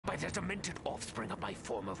the demented offspring of my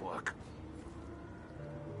former work.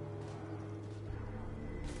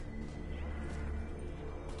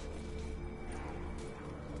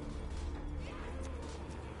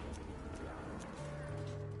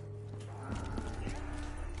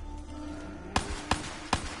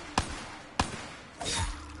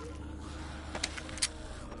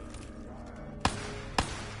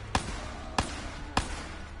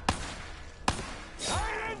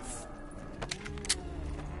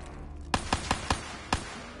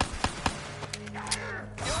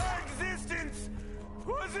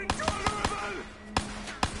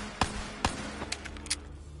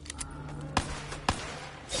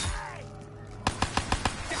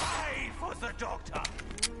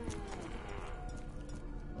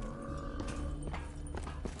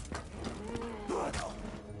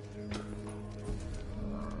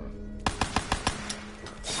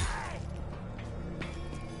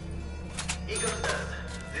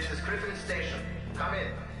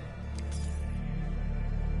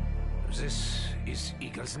 This is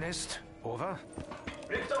Eagle's Nest. Over.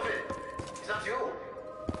 Richtofen, is that you?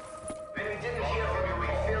 When we didn't hear from you, we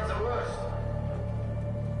feared the worst.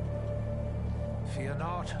 Fear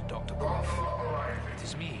not, Dr. Groff. It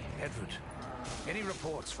is me, Edward. Any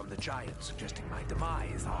reports from the Giants suggesting my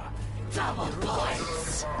demise are double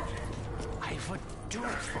points. I would do it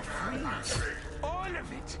for free. All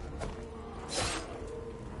of it.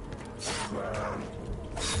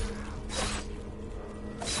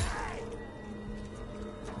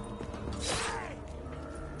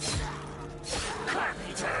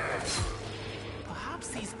 Perhaps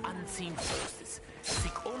these unseen forces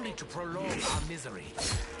seek only to prolong our misery.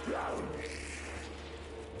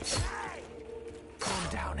 Calm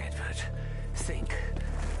down, Edward. Think.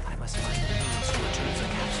 I must find the means to return the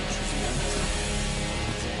capsule to the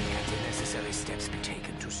Earth. Then can the necessary steps be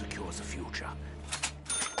taken to secure the future.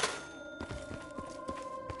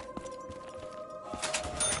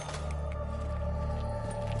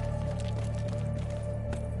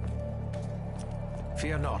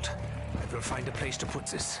 Fear not. I will find a place to put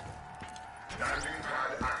this. Landing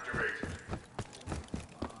pad activated.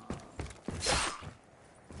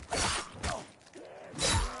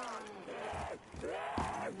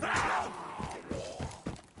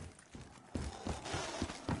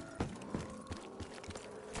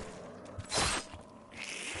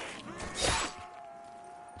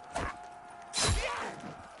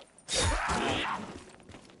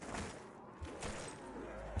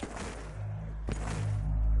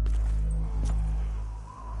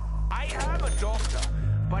 Doctor,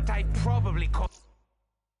 but I probably call.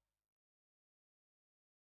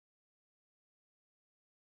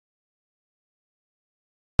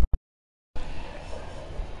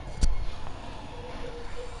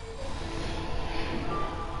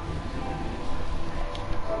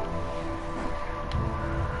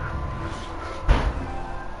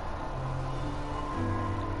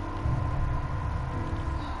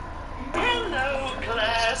 Hello,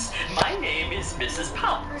 class. My name is Mrs.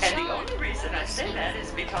 Powell, and the only reason I say that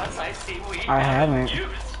is because I see we have a new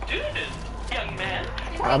student. Young man,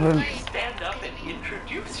 why don't you stand up and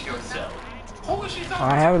introduce yourself? Who is she talking to?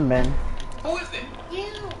 I haven't been. Who is it?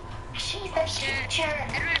 You. She's the teacher.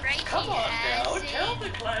 Come on now, tell the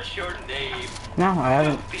class your name. No, I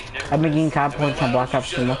haven't. I've been getting cop points on Black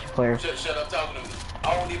Ops 2 multiplayer. Shut up talking to me.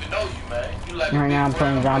 I don't even know you, man. You like right now I'm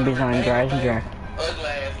playing zombies on Dries and Dry. Ugly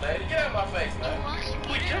ass lady. Get out of my face, man.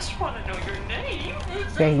 We just want to know your name.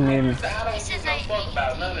 Yeah, he made me. I don't give no fuck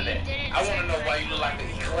about none of that. I want to know why you look like an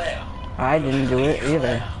eclair. I didn't do it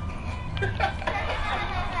either.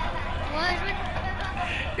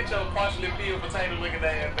 Get your partially peeled potato looking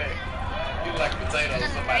ass back. You look like a potato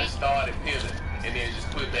somebody started peeling and then just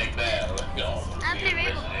put back down. I'll play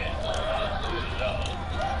Rainbow.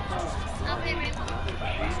 I'll play Rainbow.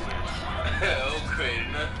 Oh, crazy.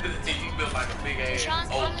 You built like a big ass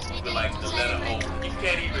O, built like the letter O. You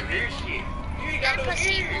can't even hear shit. You ain't got no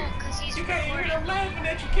ears. You can't hear them laughing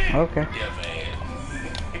at you, kid. Okay. Yeah, man.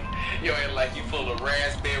 You ain't like you full of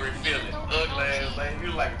raspberry filling. Ugly ass, man.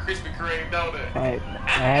 You like a Krispy Kreme donut. I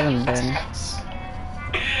haven't been.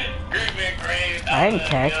 Krispy Kreme donut. I haven't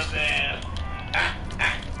text.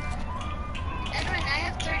 Edwin, I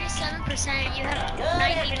have 37%. You have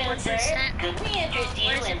 94%. Could we interest you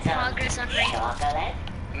What is in your some progress on Rainbow? chocolate?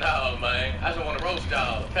 No, man. I just want to roast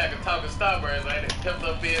y'all. A pack of talking Starbursts, ain't it? Pepped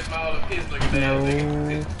up beer, small and piss looking ass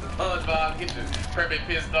nigga. SpongeBob, get your preppy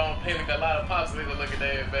pissed on, pina colada popsicle looking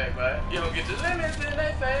ass back, man. You don't get your lemons in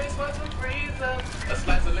their face for some freezer. A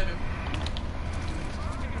slice of lemon.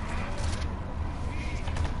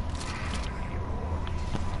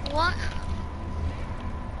 What?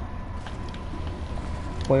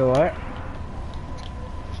 Wait, what?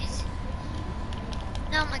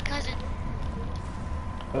 No, my cousin.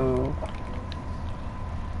 Oh.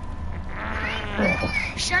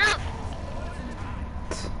 Shut up!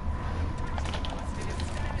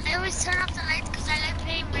 I always turn off the lights because I like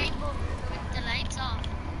playing Rainbow with the lights off.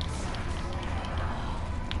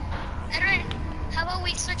 Edwin, how about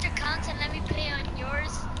we switch accounts and let me play on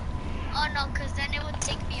yours? Oh no, because then it would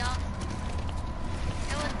take me off.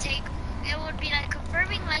 It would be like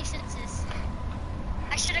confirming licenses.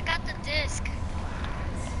 I should have got the disc.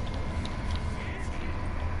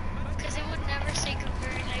 Because it would never say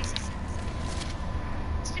confirming licenses.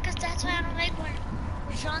 It's because that's why I don't like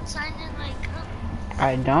when Sean signs in like,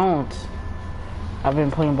 I don't. I've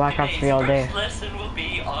been playing Black Ops 3 all day. First lesson will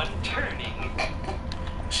be on turning.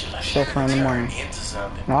 Still for in the morning.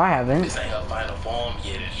 No, I haven't. This ain't her final form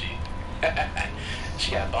yet, is she?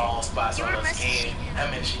 She got bald spots on her skin. How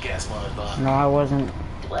many she got, SpongeBob? No, I wasn't.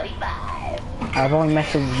 25. I've only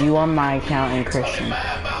messaged you on my account and Christian.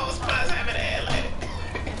 25 bald spots. How many had like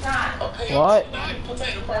it? What?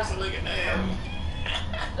 Potato person looking at.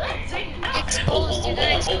 exposed. You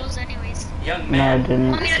got exposed anyways. Young No, I man, didn't.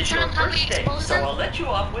 Want me this to is tell your him how we first day, expose so them? I'll let you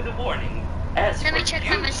off with a warning. As Let me for check you,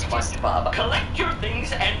 my messages. SpongeBob, collect your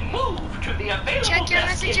things and move to the available Check your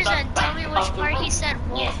desk in messages the and tell me back which of the part room. he said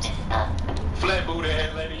wolf. Flat booty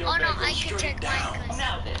ass lady, your Oh no, back goes I can straight check down. mine.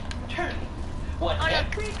 Now then, turn. What Oh, no.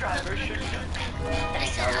 every driver should do. I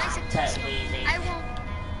said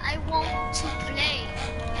I won't to play.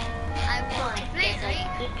 I want to play, right?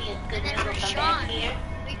 And then Rajon,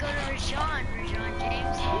 we go to Rajon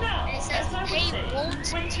James, and it says, hey, won't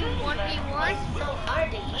to 1v1? So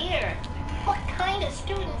hard to hear. What kind of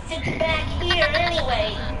student sits back here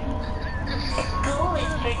anyway? School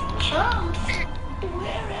is for chumps. Where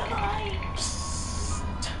am I?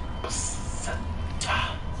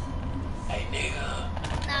 Hey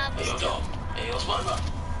nigga. Nah, Hey yo but dog. Hey yo SpongeBob.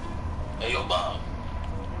 Hey yo Bob.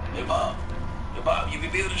 Hey Bob. Hey Bob, you be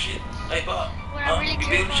building shit? Hey Bob. what I really you care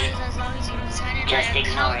building about shit? is as long as you sign in Just my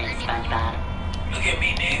ignore account it, anymore. SpongeBob. Look at me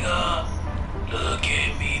nigga. Look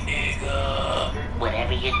at me nigga.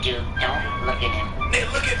 Whatever you do, don't look at him.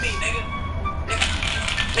 Nigga, look at me nigga.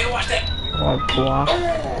 Nigga, watch that. What block?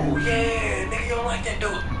 Oh yeah, nigga, you don't like that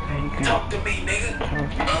dude. Talk to me, nigga.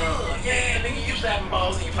 Yeah, nigga, you used to having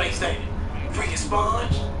balls in your face, ain't it? Freaking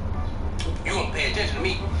sponge. You gonna pay attention to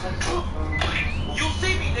me. You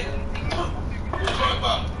see me, nigga.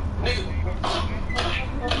 SpongeBob, nigga.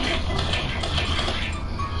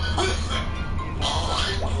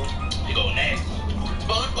 You go nasty.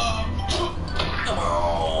 SpongeBob. Come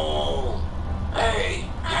on. Hey,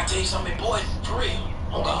 I gotta tell you something important, for real.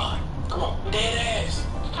 Oh God. Come on, dead ass.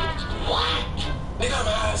 What? Nigga, I'm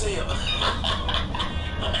high as hell.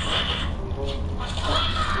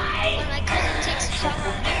 When my cousin takes a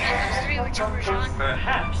shower, Black Ops 3 with Rajon.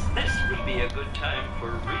 Perhaps this would be a good time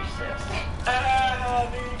for recess.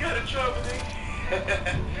 Nigga, you got in trouble,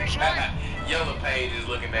 nigga. Rajon. Yellow page is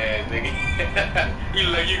looking ass, nigga. You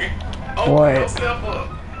look, you can open What? yourself up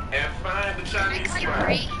and find the Can I Chinese call you scribe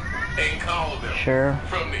Ray? and call them Sure.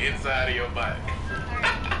 from the inside of your body.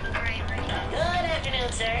 Alright, Ray. Good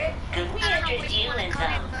afternoon, sir. Could we I don't know interest what you you want in to call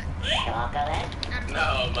some me, but chocolate?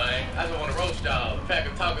 No, man. I just want to roast y'all. A pack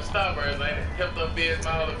of talking Starburst, ain't it? Kept up biz,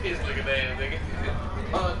 my other piss looking ass, nigga.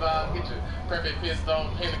 SpongeBob, get your preppy pissed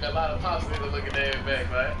on, pina colada pasta looking ass back,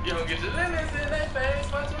 right? You don't get your lemons in that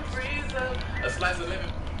face, watch them freeze up. A slice of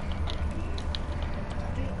lemon.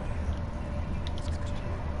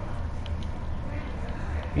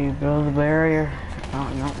 You build the barrier. Oh,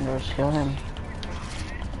 no, just kill him.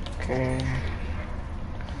 Okay.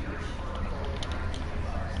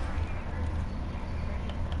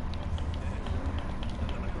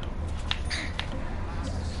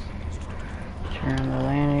 Turn the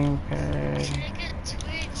landing pad. should I get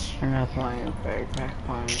Twitch? Turn off the landing pad. Back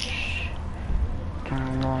punch.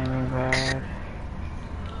 Turn the landing pad.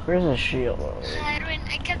 Where's the shield? Edwin,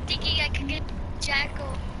 I kept thinking I could get Jackal.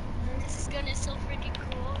 This is gonna so freaking cool.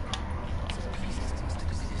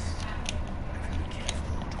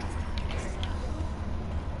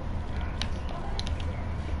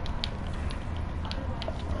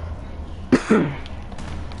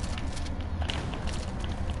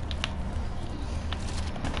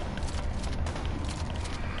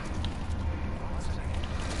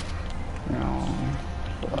 No.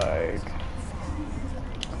 Flag.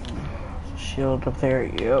 Shield up there.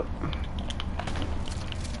 Yep.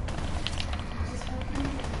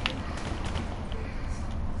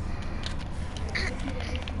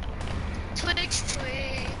 Twitch.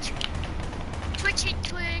 Twitchy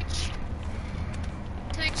Twitch.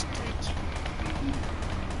 Twitch.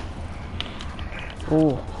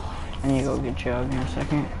 Ooh. I need to go get Jug in a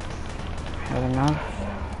second. Had enough.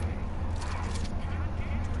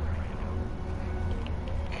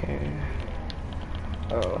 Okay.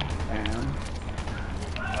 Oh, damn.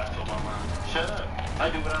 Shut up. I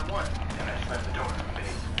do what I want. And I slammed the door in her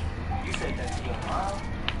face. You said that to your mom?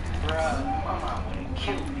 Bruh, my mom would have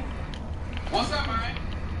killed me. What's up, man?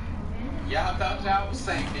 Y'all thought y'all was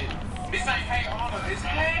saying it. This ain't Hey Arnold, it's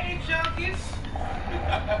Hey Junkies.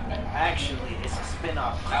 Actually, it's a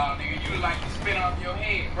spin-off. Oh, nigga, you like to spin off your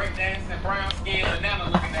head. Breakdancing, brown skin, banana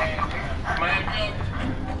looking ass. Man,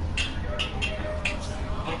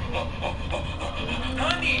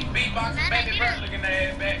 honey, beatboxing, baby bird looking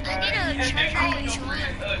ass back. I need a treasure each one.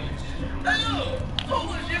 Oh, who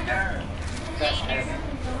was your girl?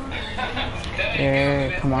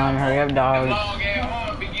 Yeah, come on, hurry up, dog. Long ass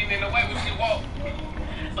arm be getting in the way when she walk.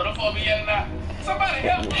 So the fuck be yelling out, somebody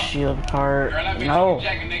help Get the me. shield part. Girl, I bet No. you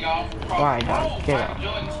jack a nigga off. Why, dog? Get out.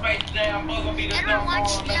 Jordan Space Jam, bugger be the Everyone dumb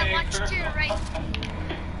watch, arm, yeah, man. watch to your right.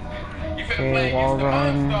 You finna Okay, play wall against the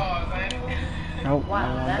run. Monstars, ain't it? Nope, Wow,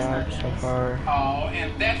 no one that's died not so nice. far. Oh,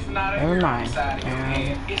 and that's not a Never girl mind. inside of your Damn.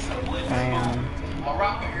 head. It's a wood Damn.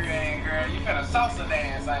 Moroccan earring, girl. You finna salsa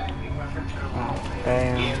dance, ain't it? Oh,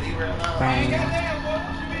 damn. Yeah, leave her alone. Hey, Bang. goddamn, boy, what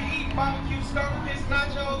you been eating? Barbecue starfish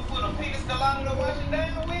nachos with a pina colada to wash it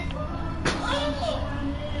down with?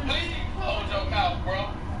 Please, hold your mouth, bro.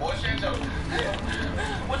 Boy, shut your...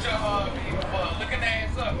 What your looking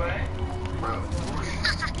ass up, man?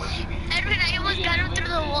 Edwin, I almost got him through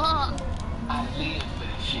the wall. I live for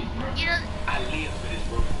this shit, bro. You know, I live for this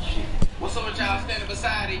broken shit. What's up with y'all standing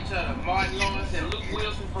beside each other? Martin Lawrence and Luke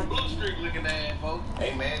Wilson from Blue Street looking ass, folks.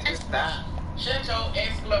 Hey, man, just stop. Shut your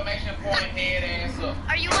exclamation point head ass up.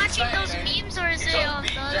 are you watching those memes or is it on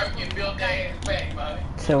Big the jerky built ass back, buddy.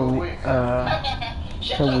 So,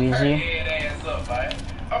 Shut so your easy. head ass up, man.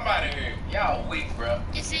 I'm out of here. Y'all weak, bro.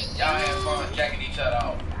 Is it Y'all have you? fun jacking each other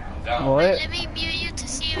off. I'm gone. What? Let me mute you to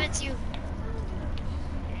see if it's you.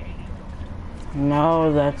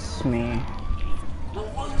 No, that's me.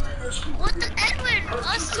 What the Edwin?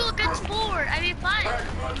 Us 2 against 4. I mean 5.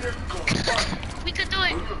 We could do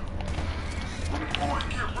it.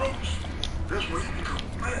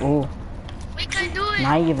 Ooh, We could do it.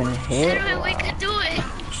 not even hit. Edwin, we could do it.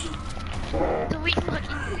 We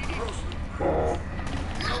fucking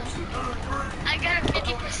I got a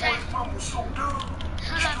 50%.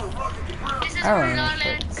 This is I don't know.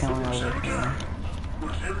 Ronaldo. Coming over here.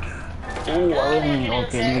 Ooh, I wasn't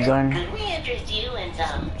looking the gun. Could we interest you in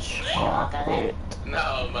some Chocolate.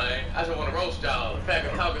 No, man. I just want to roast y'all. A pack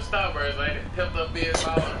of talking Starburst, ain't it? Helped up being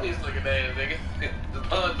my piece looking ass, nigga. The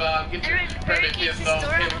SpongeBob, get your perfect piss on,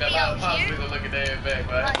 hit me a lot of popsicle looking ass back,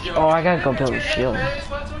 man. Oh, I gotta go build a shield. A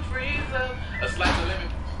slice of lemon.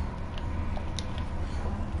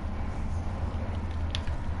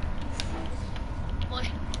 Boy,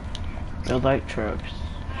 Build like trucks.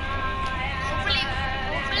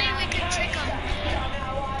 hopefully we can trick him.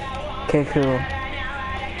 Okay, cool.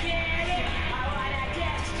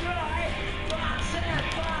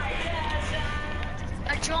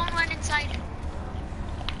 A drone went inside.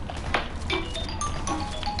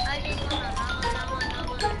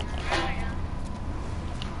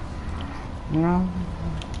 No.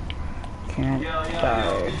 Can't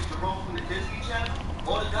die. This is the room from the Disney Channel.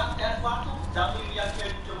 Order that bottle. Tell me y'all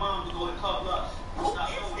came with your mom to go to Club Lux. Who is that?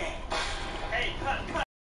 Hey, cut.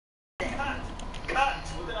 What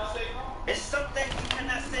did I say wrong? It's something you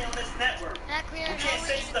cannot say on this network. You can't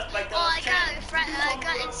say stuff like that Oh, on I the channel.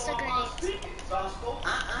 got Instagram.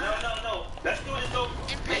 No. Let's do this over.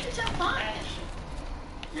 Make it your fun.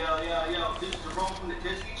 Yo. This is the room from the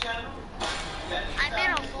Disney Channel. I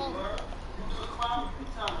made a phone. You do the crowd, you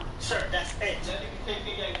tell me. Sir, that's it. That nigga take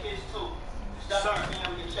care of your kids too. Stop Sir. me,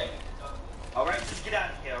 I'm gonna check it. Alright, just get out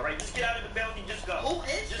of here, alright? Just get out of the building, just go. Who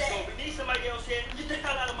is just that? go. We need somebody else here. Get the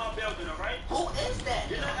hell out of my building, alright? Who is that?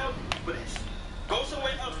 You're not eligible for this. Go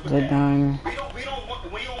somewhere else with Good that. done. We don't want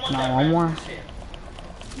Not that one more. reference here.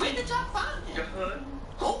 Where did y'all find Your him? hood.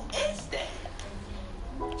 Who is that?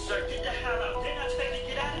 Sir, get the hell out. They're not telling you to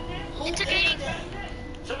get out of there. Who Integrating. is that?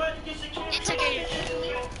 Somebody get security. Integrated.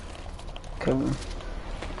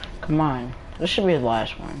 Come on. This should be the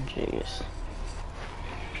last one. Jeez.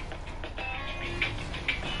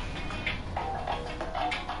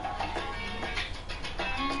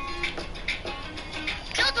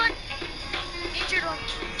 Killed one. Injured one.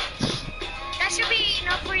 That should be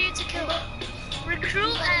enough for you to kill.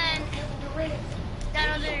 Recruit and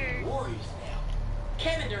that other.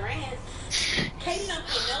 Kevin Durant. Katie don't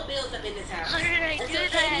pay no bills up in this house. How did I do Until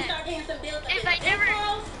Katie that? start paying some bills up If in I the never,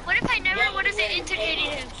 house. what if I never would have integrated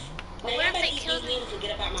him? Now What if y'all they better killed eat him? these to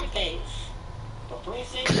get up out my face.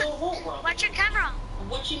 Watch your camera.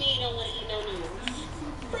 What you mean don't want to eat no noodles?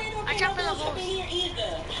 Fred don't I get jump no in the noodles up in hole. here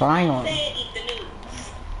either. Finally. Fred eat the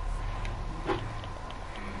noodles.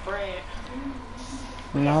 Fred.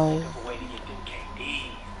 No.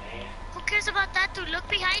 Who cares about that, dude? Look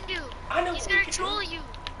behind you. I know He's what gonna we can troll do. you.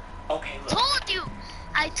 Okay, look. Told you.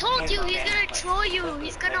 I told you he's gonna troll you.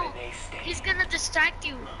 He's gonna distract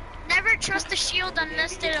you. Never trust the shield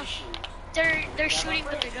unless they're shooting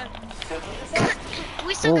with their gun.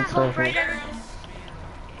 We still got hope, right?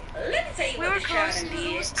 Let me tell you We what were this close. child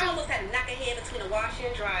did. Lose I almost had to knock her head between a washer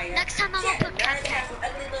and dryer. Next time I'm She gonna had put the nerve to cat. have some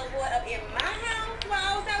ugly little boy up in my house while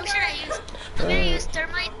I was out. Who should I use? I'm gonna use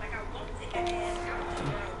thermite.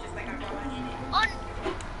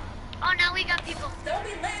 Oh, now we got people. Don't be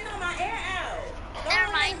letting all my air out.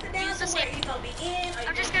 Never mind. Use the same.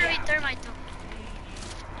 I'm just gonna read thermite though.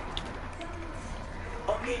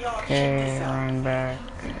 Okay, y'all, check Okay, this out. I'm back.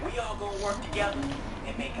 We all gonna work together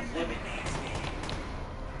and make a living next day.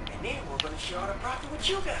 And then we're gonna share all the profit with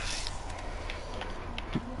you guys.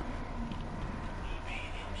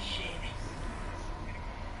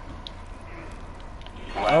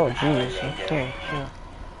 Oh, jeez. Okay, sure.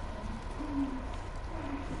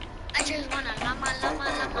 I just wanna llama in my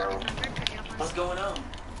red pajamas. What's going on?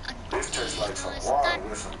 This tastes like some water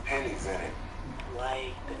with some pennies in it.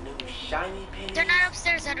 Like the new shiny pennies? They're not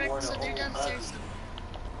upstairs, Edward, or the so they're old downstairs.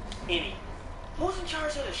 ugly? Any. Who's in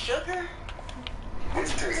charge of the sugar?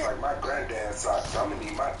 This tastes like my granddad's socks. I'm gonna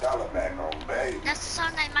need my dollar back on, baby. That's the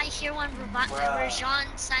song I might hear when Rajan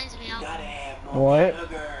signs me You out. gotta have more What?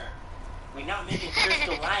 sugar. We're not making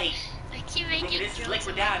Crystal Light. I keep making Nigga, this is jokes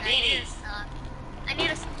liquid about that. diabetes. I need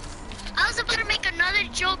a. I was about to make another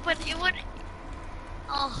joke, but it would.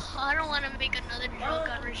 Oh, I don't want to make another joke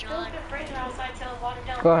on Rajan.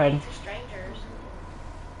 Go ahead.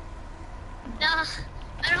 Nah,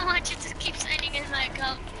 I don't want you to keep signing in my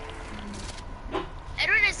account.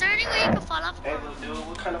 Edward, is there any way you can follow up? Hey, little dude,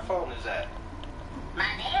 what kind of phone is that? My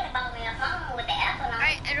dad bought me a phone with the apple on it.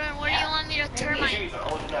 Alright, Edward, where do you want me to turn my... Jeez,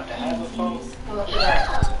 are old enough to have a phone?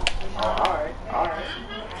 Yeah. Oh, alright, alright.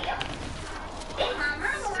 Hey, Mama.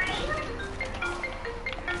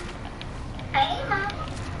 Hey, Mama.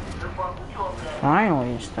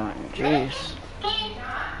 Finally it's done. Jeez.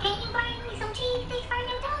 Can you bring me some cheese sticks for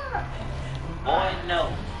your dog? Boy,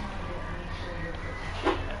 no.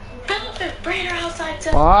 Bring her outside to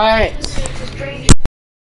What?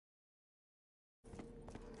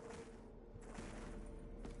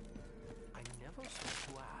 I never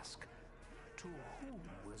thought to ask, to whom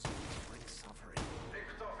was bring suffering?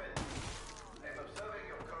 Richtofen, I'm observing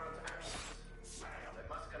your current actions. I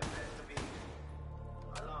must confess to being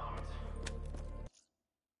alarmed.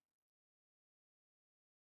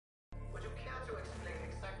 Would you care to explain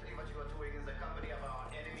exactly what you are doing in the company of our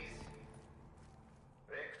enemies?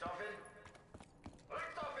 Richtofen?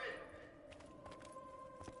 Richtofen!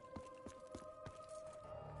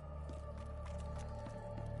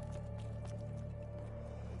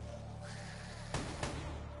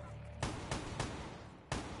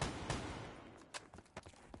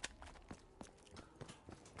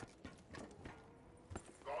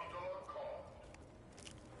 Gondor call.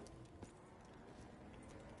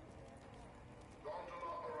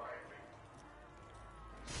 Gondola arriving.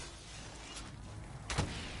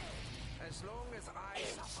 As long as I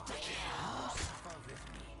suffer, you suffer with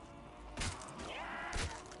me.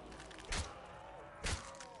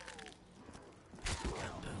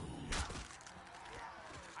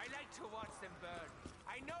 I like to watch them burn.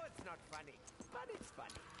 I know it's not funny, but it's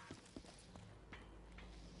funny.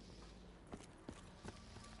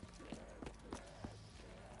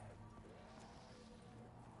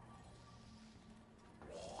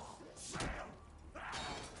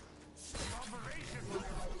 Operation!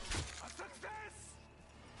 A success!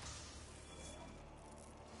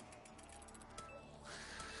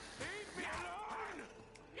 Leave me alone!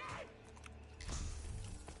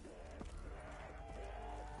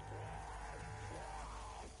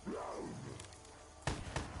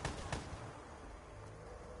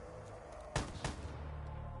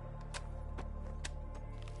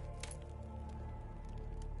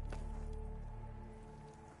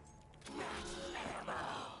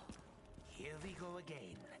 Here we go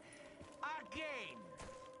again. Again!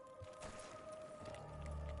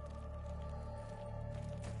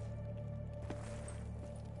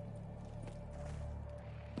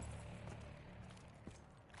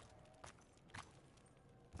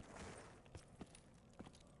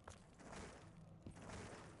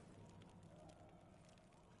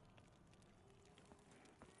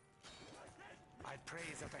 I pray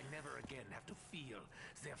that I never again have to feel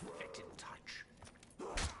their fetid touch.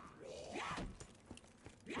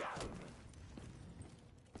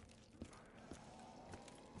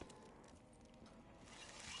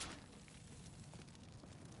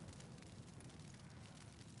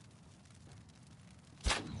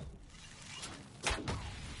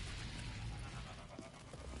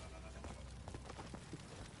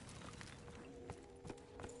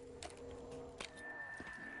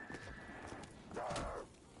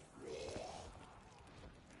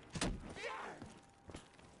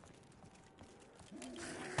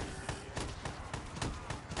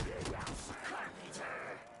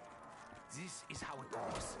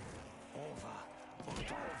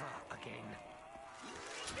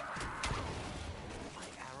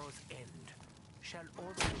 shall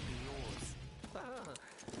order will be yours. Ah,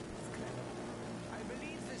 I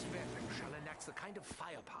believe this weapon shall enact the kind of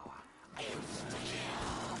firepower I prefer.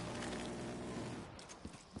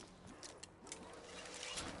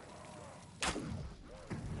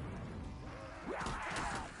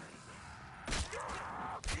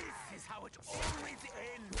 This is how it always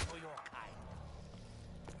ends for your kind.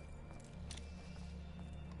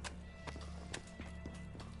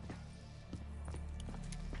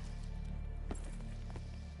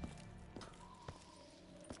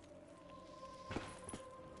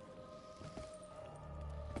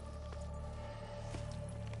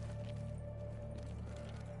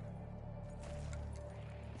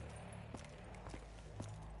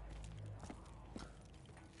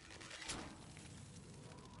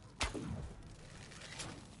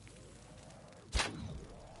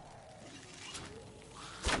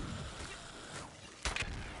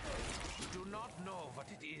 Not know what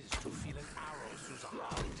it is to feel an arrow through the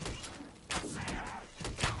heart.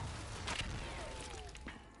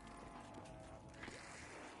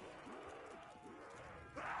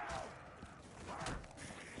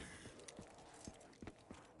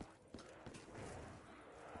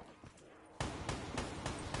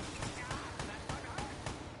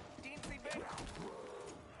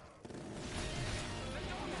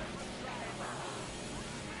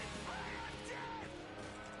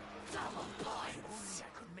 Only I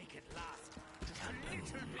could make it last just a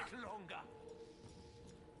little bit longer.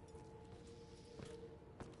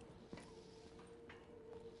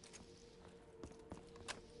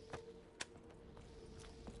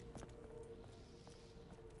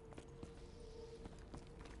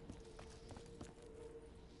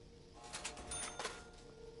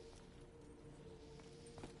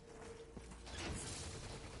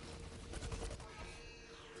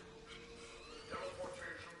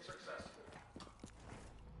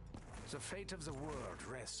 The fate of the world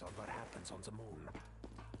rests on what happens on the moon.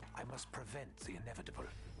 I must prevent the inevitable.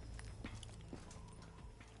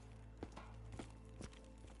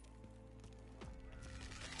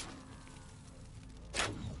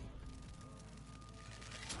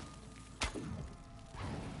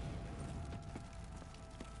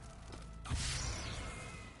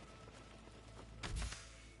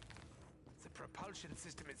 The propulsion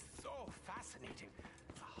system is so fascinating.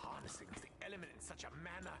 The harnessing of the element in such a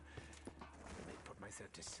manner. I may put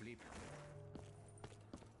myself to sleep.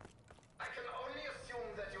 I can only assume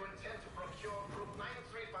that you intend to procure Group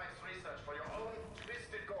 935's research for your own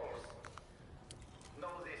twisted goals.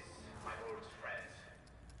 Know this, my old friend.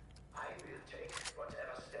 I will take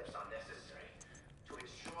whatever steps are necessary to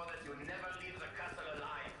ensure that you never leave the castle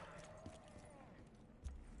alive.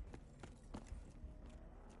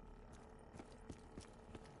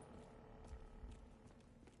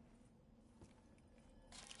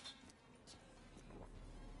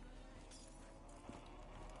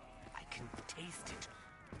 Taste it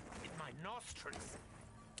in my nostrils.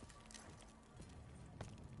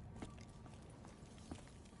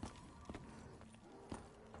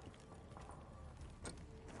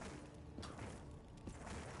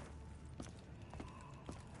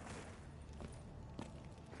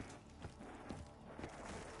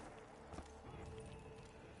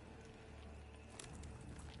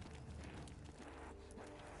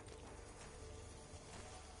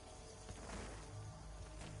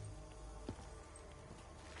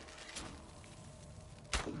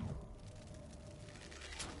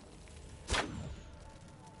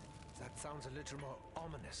 That sounds a little more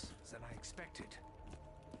ominous than I expected.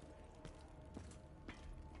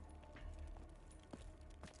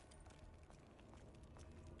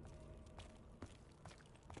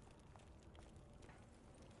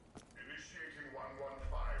 Initiating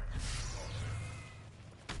 115.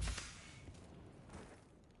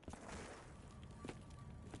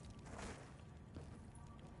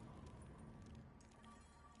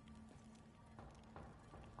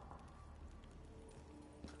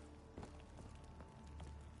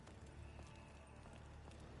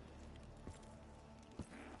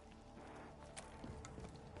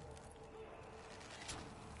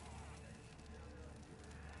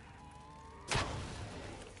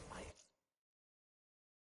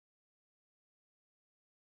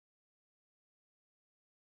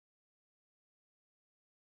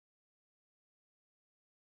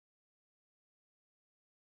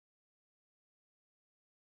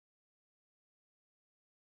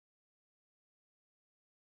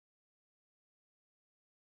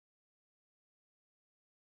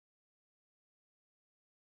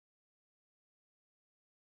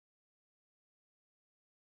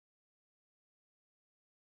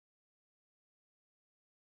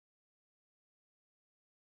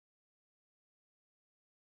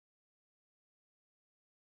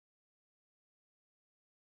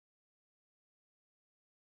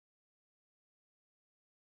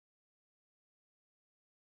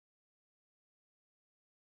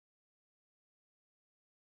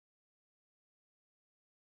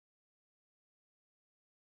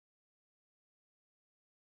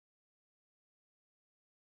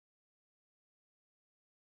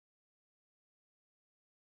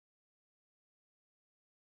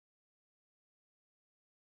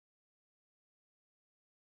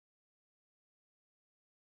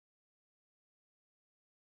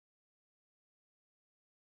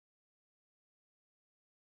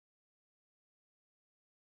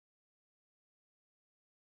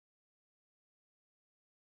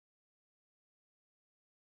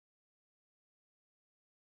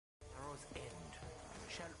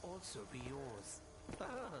 also be yours.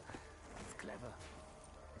 It's clever.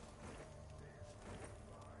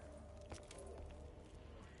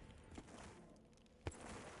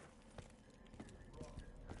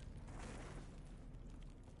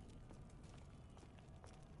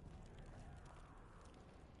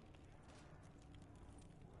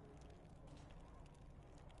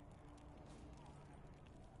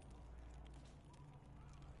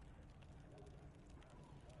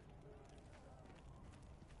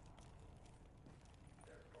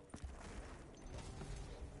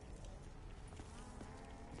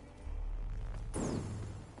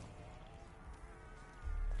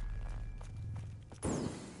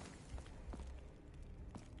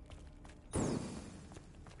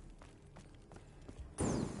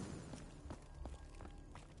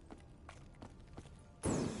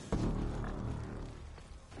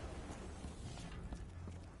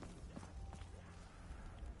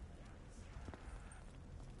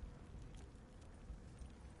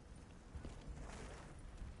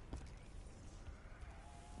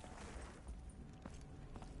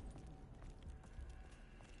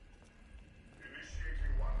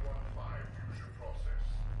 Initiating 115 fusion process.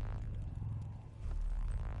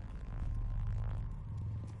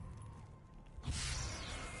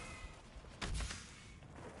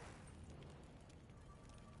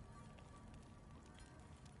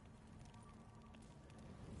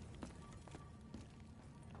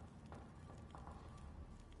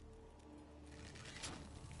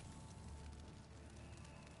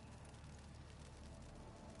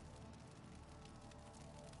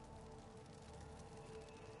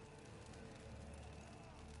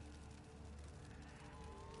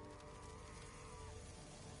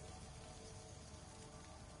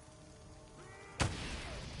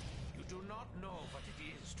 You do not know what it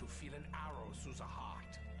is to feel an arrow through the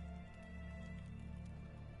heart.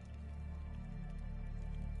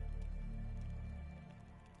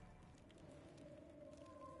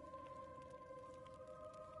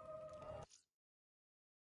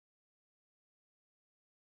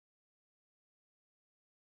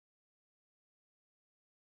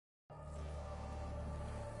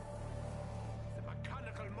 The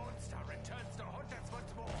mechanical monster returns to haunt us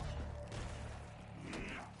once more.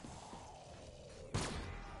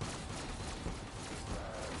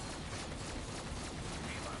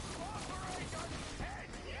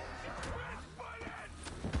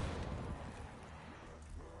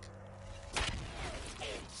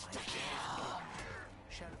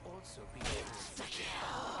 Shall also be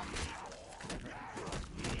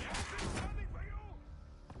coming for you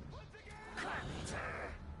once again.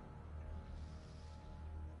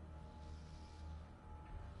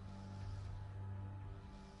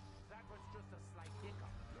 That was just a slight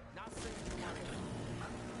hiccup. Nothing to worry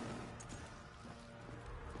about.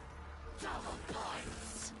 Double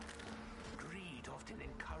points. Greed often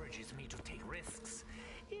encourages me to take risks.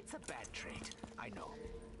 It's a bad trait, I know.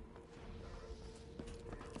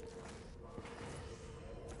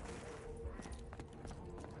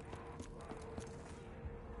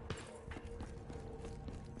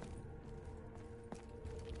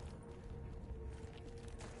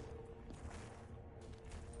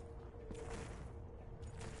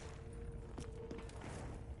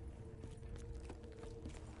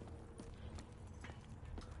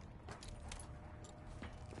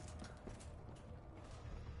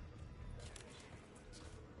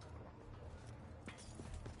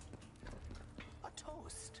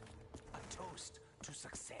 A toast to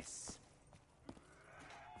success.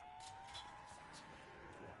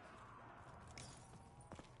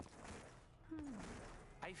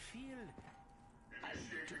 I feel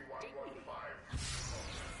Initiating 115.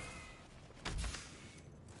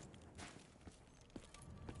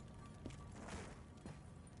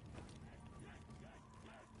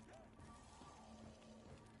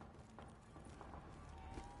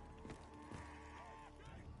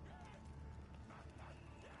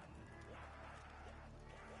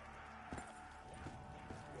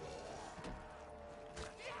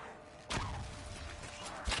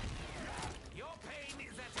 Your pain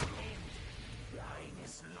is at an end. Mine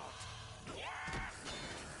is not.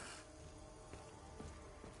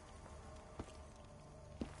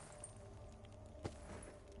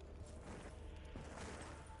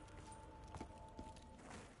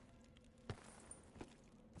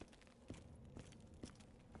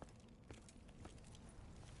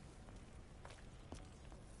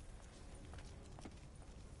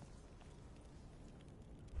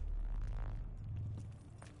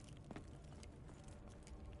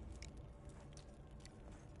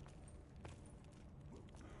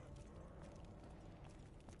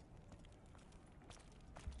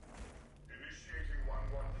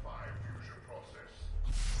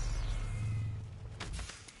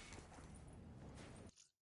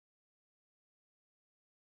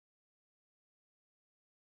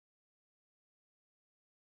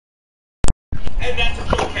 And that's a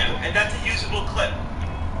kill cam, and that's a usable clip.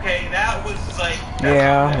 Okay, that was like...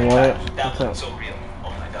 Yeah, what? That was so real. Oh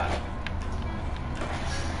my god.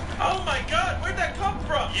 Oh my god, where'd that come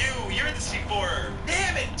from? You're the C4.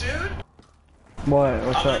 Damn it, dude. What?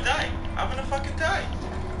 What's I'm up? gonna die. I'm gonna fucking die.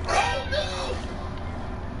 Oh no!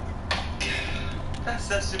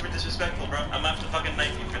 That's super disrespectful, bro. I'm gonna have to fucking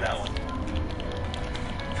knife you for that one.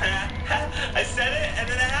 I said it, and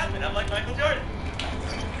then it happened. I'm like Michael Jordan.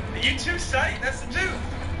 You too, sight? That's the dude.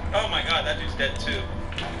 Oh my god, that dude's dead too.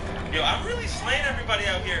 Yo, I'm really slaying everybody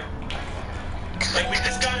out here. Like, we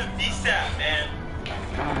just got a VSAT, man.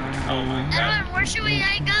 Oh my god. Edwin, where should we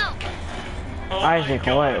go? Oh Isaac,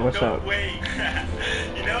 what? What's up? Wait.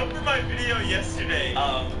 You know, for my video yesterday,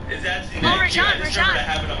 is actually Rashad, I just remembered I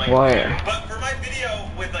have it on my Where? computer. But for my video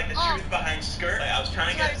with like the truth behind skirt, like, I was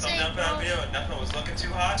trying to get a thumbnail for that video and nothing was looking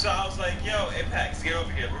too hot. So I was like, yo, Apex, get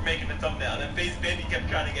over here. We're making the thumbnail. And then Face Baby kept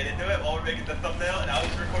trying to get into it while we're making the thumbnail, and I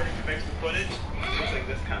was recording some extra footage. It looks like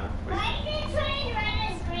this kind of. Why is it turning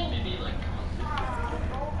red and green? Maybe like.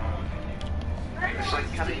 It's like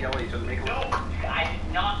kind of yellow, so it makes a little. I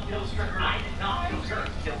did not kill Skirt. I did not kill Skirt.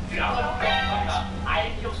 I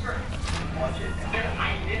didn't kill Skirt. Watch it.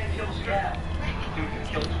 I didn't kill Skirt.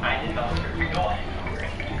 I did not kill Skirt. Go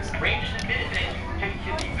ahead. Range admitted that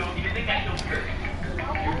you think I killed Skirt.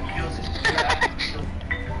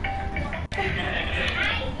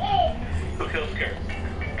 Who killed Skirt?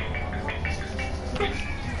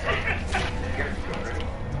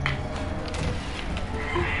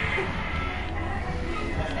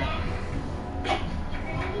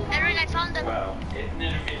 Edwin, I found them. Wow. It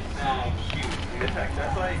never gets that cute. Apex,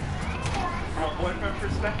 that's like, from a boyfriend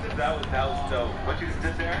perspective, that was dope. What you just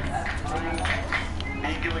did there?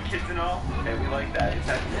 Me killing kids and all? Hey, we like that.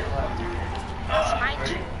 Apex. My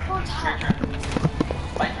turn.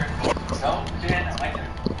 My turn. No, Jen, my turn.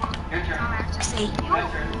 Your turn. My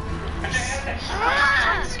turn.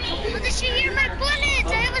 Ah! How did she hear my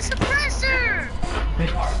bullets? I have a suppressor.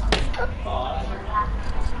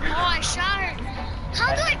 Oh, I shot her.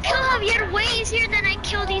 How do I kill Javier way easier than I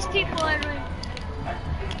kill these people, Edwin?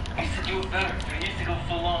 I used to do it better. I used to go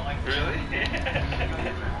full on like Really?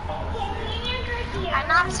 I'm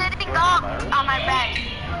not sitting up on my bed.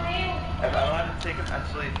 Am I allowed to take him?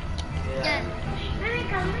 Actually. Yeah.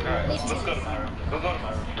 Alright, let's go to my room. We'll go to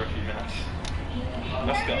my room for a few minutes.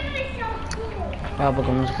 Let's go.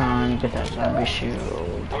 Bubblegum's gone. Get that zombie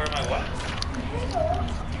shield. Where am I? What?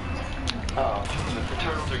 Oh, the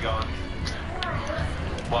turtles are gone.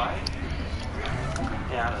 Why?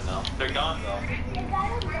 Yeah, I don't know. They're gone though.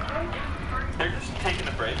 They're just taking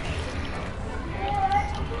a break.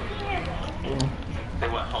 They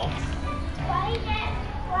went home.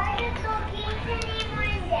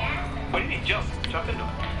 What do you mean jump? Jump into it.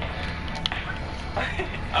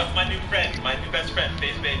 My new friend, my new best friend,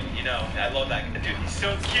 Face Baby, you know, I love that dude. He's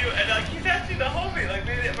so cute, and like he's actually the homie. Like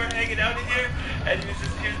we're hanging out in here, and he was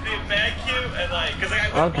being mad cute, and like, cause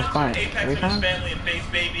like I went to Apex with his family and Face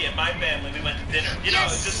Baby and my family. We went to dinner. You know,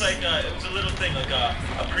 it's just like it was a little thing, like a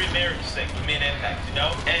pre-marriage thing with me and Apex, you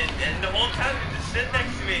know. And the whole time he just sitting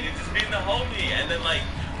next to me, and just being the homie, and then like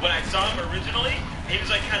when I saw him originally, he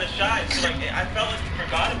was like kind of shy, so like I felt like he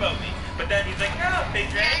forgot about me. But then he's like, yeah,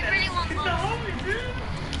 Face Baby, he's the homie, dude.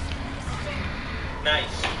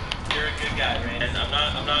 Nice. You're a good guy, man. And I'm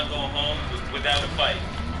not going home without a fight.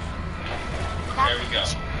 There we go.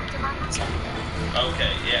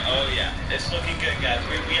 Okay, yeah, oh yeah. It's looking good, guys.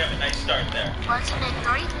 We have a nice start there. Wasn't it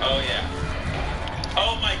 3? Oh yeah.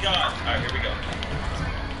 Oh my god. Alright, here we go.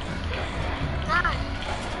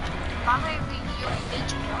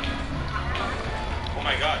 Oh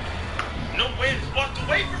my god. No way, I just walked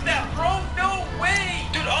away from that, bro! No way!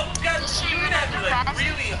 Dude, all those guys were shooting at me, like,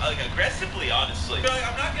 really, aggressively, honestly. Like,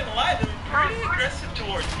 I'm not gonna lie, they were pretty aggressive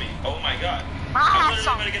towards me. Oh my god. I'm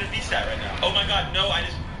literally gonna get a VSAT right now. Oh my god, no, I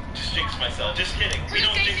just jinxed myself. Just kidding. We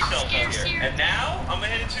don't jinx ourselves out here. And now, I'm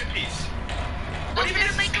gonna hit a 2-piece. What do you mean?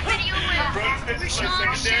 Make a video with this is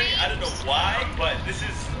my secondary. I don't know why, but this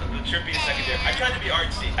is the trippiest secondary. I tried to be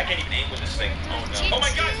artsy. I can't even aim with this thing. Oh no. Oh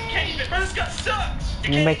my god, you can't even. Bro, this guy sucks.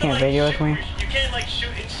 You making a video with me? You can't like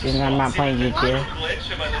shoot it. I'm not playing GTA.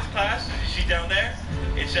 Glitch about this class. You see down there?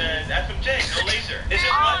 It says FMJ, no laser. Is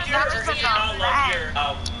it luckier or is it not luckier?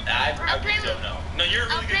 I really don't know. No, you're a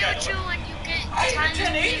really good guy. I have a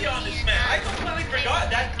 1080 on this, man. I completely forgot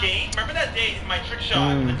that game. Remember that day in my trick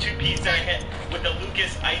shot, the 2-piece that I hit with the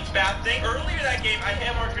Lucas ice bath thing? Earlier that game, I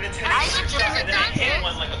hit marked for the 1080 trick shot, and then I hit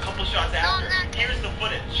one like a couple shots after. Here's the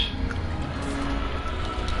footage.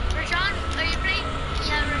 Rajan, are you playing?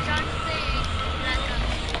 Yeah, Rajan's playing Black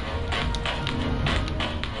Ops.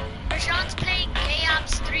 Rajan's playing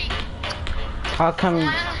Chaos 3. How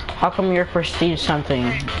come your prestige something?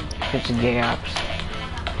 It's gay apps.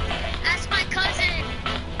 That's my cousin.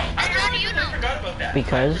 How do you know? I forgot about that.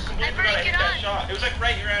 Because? I break it on. It was like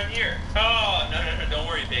right around here. Oh, no, don't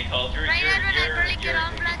worry, Big Hulk. You're a good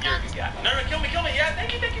guy. No, kill me. Yeah,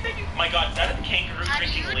 thank you. My God, is that a kangaroo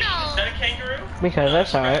drinking lean? Is that a kangaroo? Because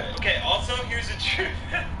that's alright. Okay, also, here's the truth.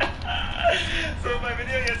 So my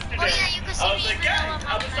video yesterday, Oh yeah, you can see I was me like, even guys, though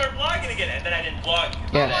I'm gonna start vlogging again, and then I didn't vlog.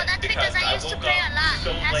 Yeah. Well, that's because I used to play a lot.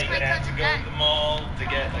 So That's late, my and I had to cousin go to Dan. the mall to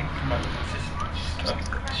get like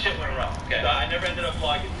shit went wrong. Okay, so I never ended up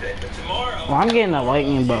vlogging today, but tomorrow. Well, I'm getting a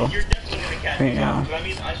lightning bow. You're definitely gonna catch me. Yeah. So that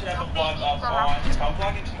means I should have a vlog up on. If I'm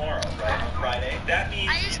vlogging tomorrow, right, on Friday, that means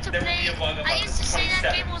I used to there will play. be a vlog up I on used the to say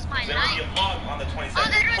that 27th. game was my There will be life. a vlog on the 27th. Oh,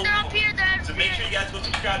 they're up here. So make sure you guys go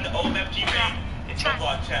subscribe to OMFG Rain. It's my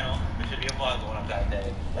vlog channel. There should be a vlog going up that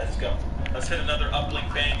day. Let's go. Let's hit another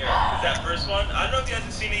uplink banger. That first one, I don't know if you guys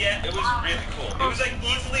have seen it yet. It was really cool. It was like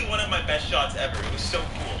easily one of my best shots ever. It was so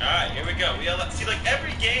cool. All right, here we go. We see like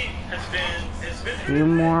every game has been. Few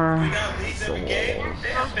more We got leads every game.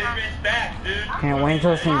 Damn, favorite's back, dude. Can't wait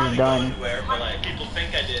until this thing's done. But like people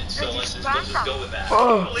think I did, so let's just go with that.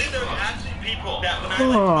 Oh. I believe there are actually people that when I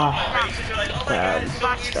like my races, they're like, oh my God, it's so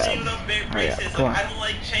weird seeing those races. Like I don't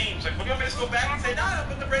like change. Like, what do you want me to go back and say? No,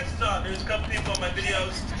 put the braces on. There's a couple people on my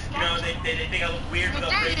videos. You know, they think I look weird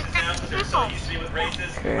without braces now because they're so used to me with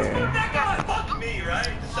braces. Let's put that guy. Fuck me, right?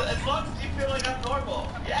 So as long as you feel like I'm normal.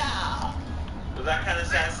 Yeah. Was that kind of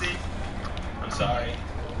sassy? I'm sorry.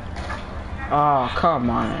 Oh, come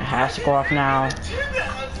on. It has to go off now.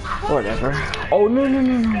 Whatever. Oh, no.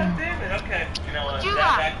 God damn it. Okay. You know what?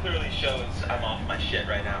 That clearly shows I'm off my shit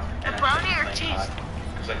right now. And brownie or cheese?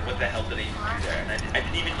 Because like, what the hell did I even do there? And I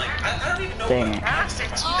didn't even like. I don't even know Dang. what I'm saying.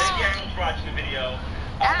 Thank you everyone for watching the video.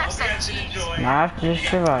 I hope you guys did enjoy. Not to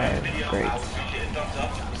survive. Great. I would appreciate a thumbs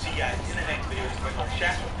up. We'll see you guys in the next video. It's my called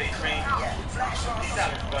Shack with Face Rain. Peace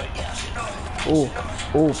out, everybody.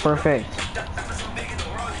 Ooh, perfect.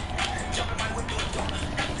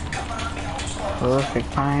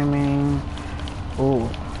 Perfect timing. Ooh,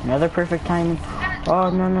 another perfect timing. Oh,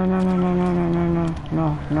 no.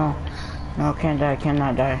 No, can't die,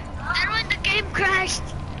 cannot die. And when the game crashed.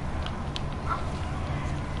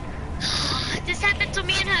 This happened to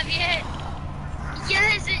me and Javier.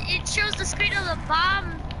 Yes, it shows the screen of the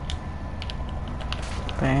bomb.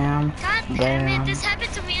 Bam. God damn Bam. it, this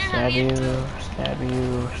happened to me and Stab Javier you,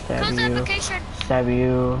 too. Close the application. Stab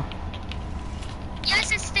you.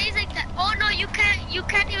 Yes, it stays like that. Oh no, you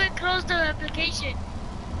can't even close the application.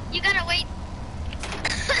 You gotta wait.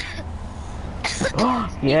 Oh,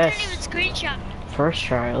 You yes. can't even screenshot. First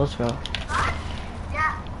try, let's go.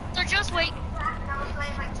 Yeah. So just wait.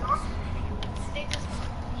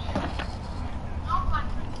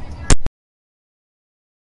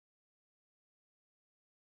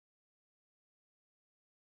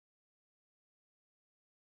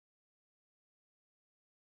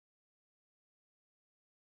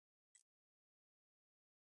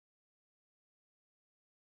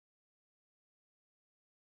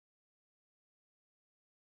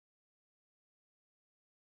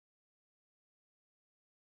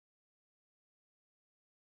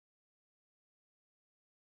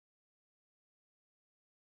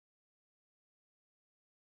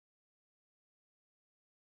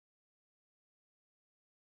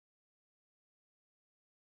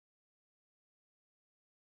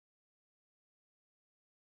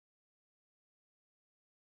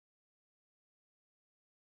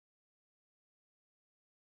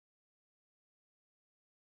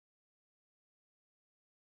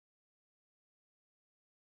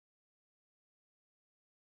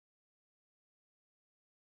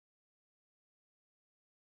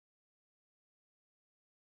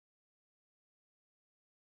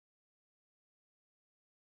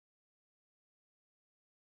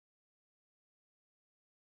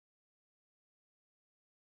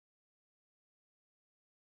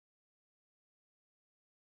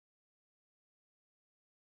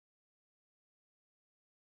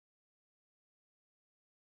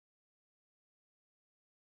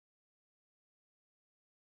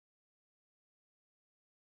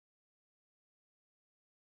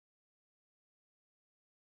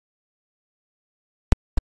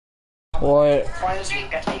 What? Players, you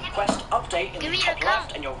get a quest update in Give the me top your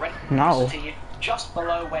left, account. and you're ready No. to just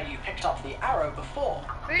below where you picked up the arrow before.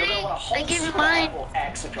 You're Really? going to want to I hold gave you square mine. or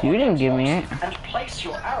X if of You your didn't give me it. and place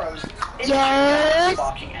your arrows into Yes.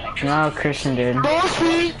 sparking electricity. No, Christian did. Into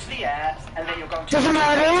the air, and then you're going to Doesn't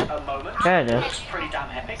matter. wait a moment. Yeah, it does. Looks pretty damn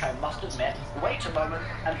epic, I must admit. Wait a moment,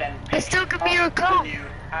 and then pick It still could up be your the code. new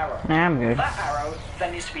arrow. Nah, I'm good. That arrow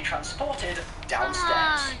then needs to be transported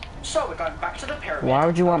downstairs. So we're going back to the pyramid. Why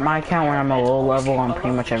would you want my account when I'm a low level on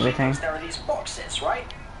pretty much everything? There are these boxes, right?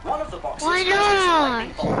 One of the boxes Why has this not?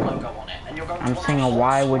 lightning bolt logo on it, and you're going I'm to saying, want to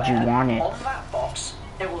why hold would you square want it? On that box,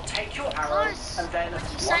 it will take your arrow, course. and then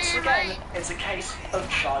Sign once it again, right. it's a case of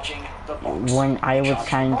charging the box. When I would Charge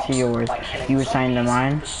sign the to box yours, by killing you would sign to zombies.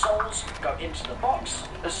 mine? The souls go into the box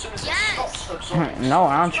as soon as Yes. it stops absorbing. No,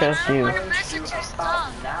 I don't souls. trust you. I want to message your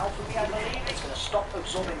stuff. Now for me, I believe it's going to stop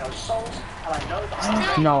absorbing those souls, and I know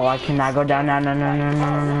that's No, I cannot go down.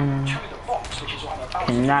 No. to the box, which is what I'm about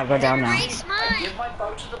to do. Cannot go down now. Erase I mine. give my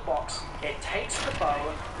bow to the box, it takes the bow,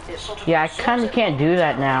 it sort of Yeah, I absorbs kinda it can't do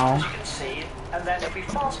that now. as you can see, and then if we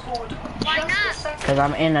fast forward Why just not? a second, Because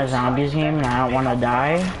I'm in a zombies game and I don't want to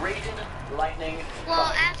die. Rated lightning Well,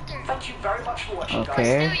 bolt. after. Thank you very much for watching,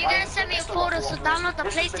 Okay. guys. Dude, you gotta send me a photo, so download the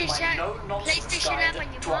This has been my PlayStation no-nonsense app guide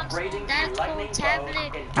on your to mom's upgrading phone, dad's your phone, lightning tablet.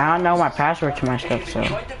 bow in I don't know my password to my If stuff, you've so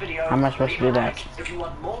enjoyed the video, how am I supposed to leave do a that? like. If you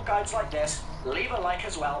want more guides like this, leave a like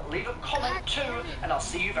as well. Leave a comment too, and I'll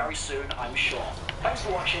see you very soon, I'm sure. Thanks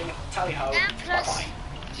for watching. Tally ho. And plus, Bye-bye.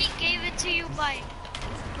 he gave it to you by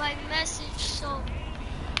message, so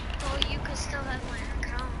you could still have my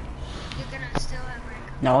account. You're gonna still have my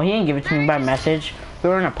account. No, he didn't give it to me by message. We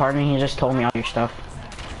were in a party and he just told me all your stuff.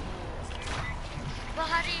 But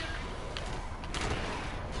how do you?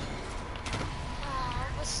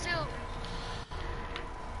 But still.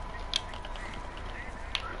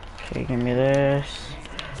 Okay, give me this.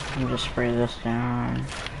 Let me just spray this down.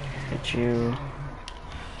 Get you.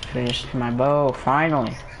 Finish my bow,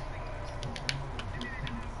 finally.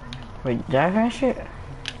 Wait, did I finish it?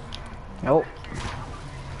 Nope.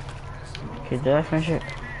 Okay, did I finish it?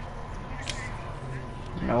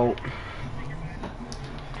 Nope.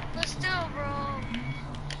 But still, bro.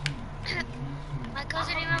 My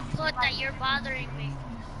cousin even put that you're bothering me.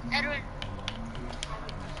 Edwin.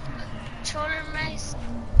 Troller mice.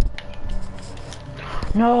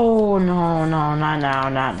 No, not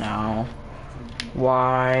now.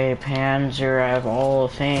 Why, Panzer, I have all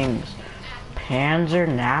things. Panzer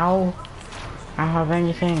now? I don't have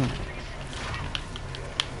anything.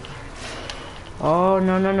 Oh,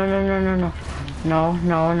 no.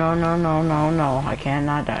 No, I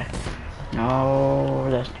cannot die. No,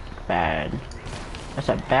 that's bad. That's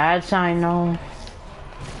a bad sign, no.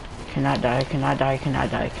 Cannot die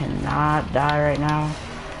right now.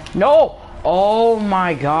 No! Oh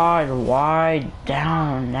my god, why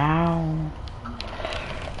down now?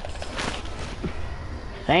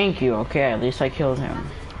 Thank you, okay, at least I killed him.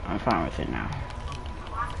 I'm fine with it now.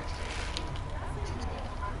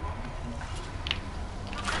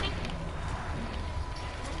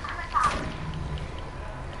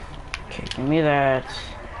 Okay, give me that.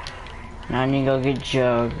 Now I need to go get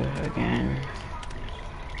Jug again.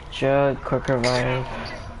 Jug, quick revive.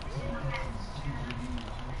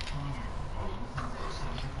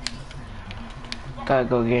 Gotta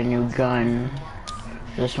go get a new gun.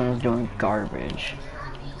 This one's doing garbage.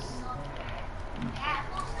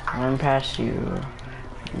 Run past you.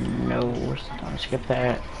 No, don't skip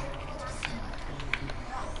that.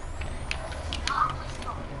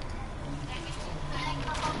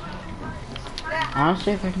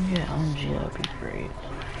 Honestly, if I can get LMG, that would be great.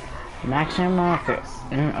 Max ammo? Okay.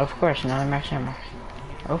 Of course, another max ammo.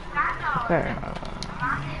 Oh, okay.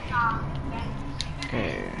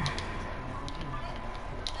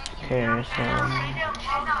 Okay, so...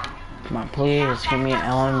 Come on, please, give me an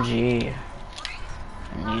LMG.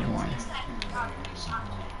 I need one.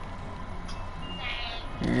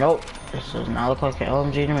 Nope, this does not look like an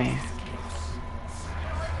LMG to me.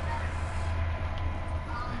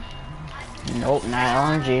 Nope,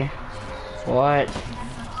 not LMG. What?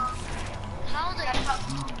 How old are you?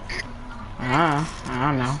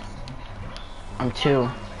 I don't know. I'm 2.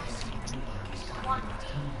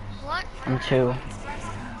 What? I'm 2.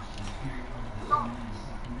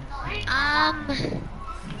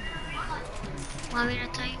 Want me to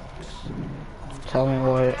tell you? Tell me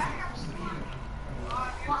what?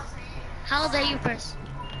 How old are you, Chris?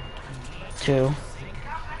 2.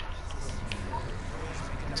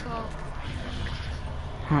 12.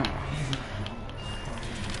 Huh.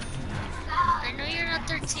 I know you're not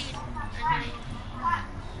 13. I know you.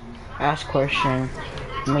 Ask question.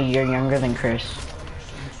 I'm a year younger than Chris.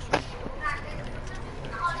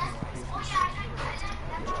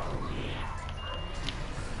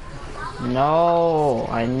 No,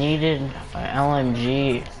 I needed an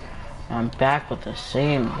LMG. I'm back with the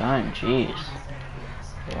same gun, jeez.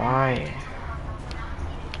 Why?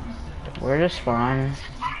 Where to spawn?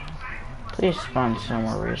 Please spawn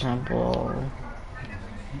somewhere reasonable.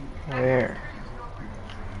 Where?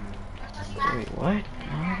 Wait, what?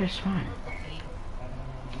 Where to spawn?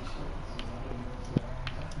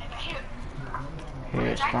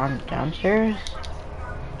 Here to spawn downstairs?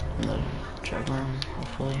 In the drug room,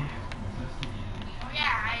 hopefully.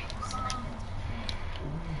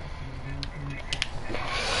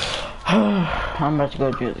 I'm about to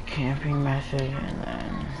go do the camping method, and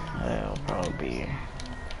then that'll probably be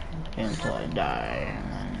until I die,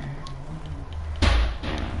 and then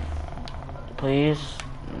please,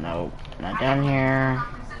 nope, not down here.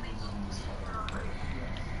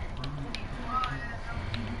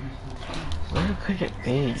 Where could it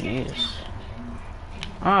be? Jeez.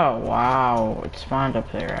 Oh wow, it spawned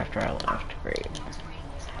up there after I left. Great.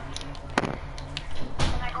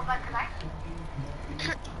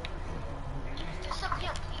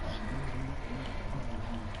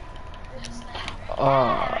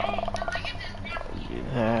 Do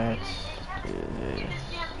that, do this.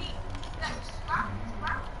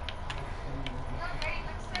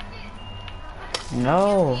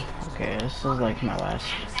 No! Okay, this is like my last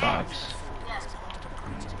box.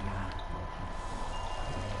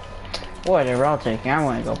 Whatever, I'll take it. I'm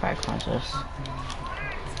gonna go back punch this.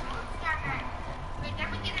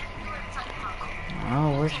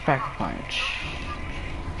 Oh, where's back punch?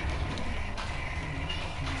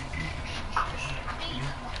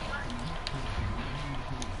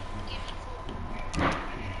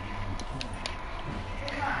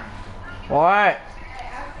 What?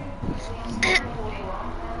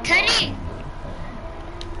 Teddy!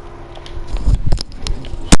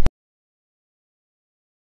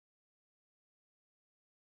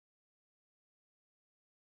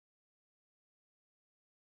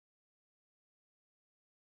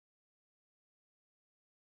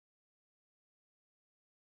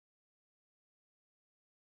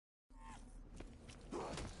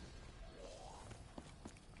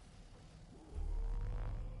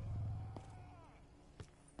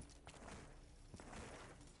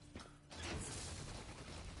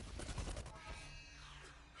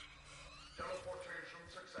 Teleportation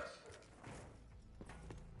successful.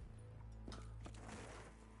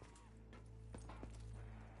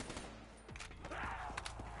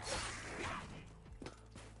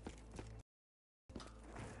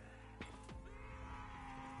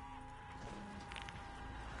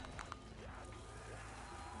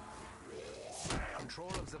 Control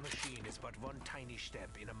of the machine is but one tiny step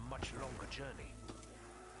in a much longer journey.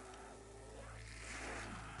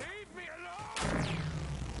 Leave me alone!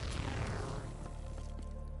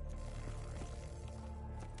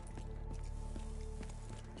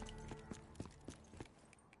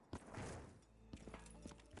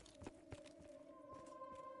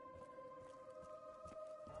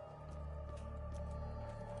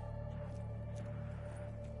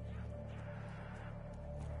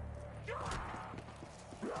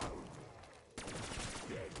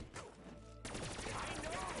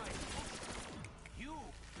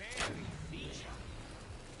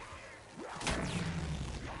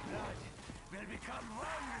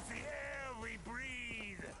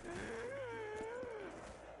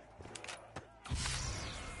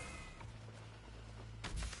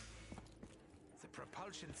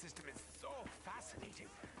 Propulsion system is so fascinating.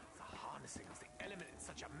 The harnessing of the element in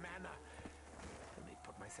such a manner. Let me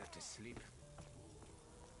put myself to sleep.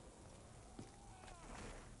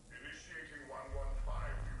 Initiating 115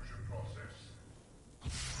 fusion process.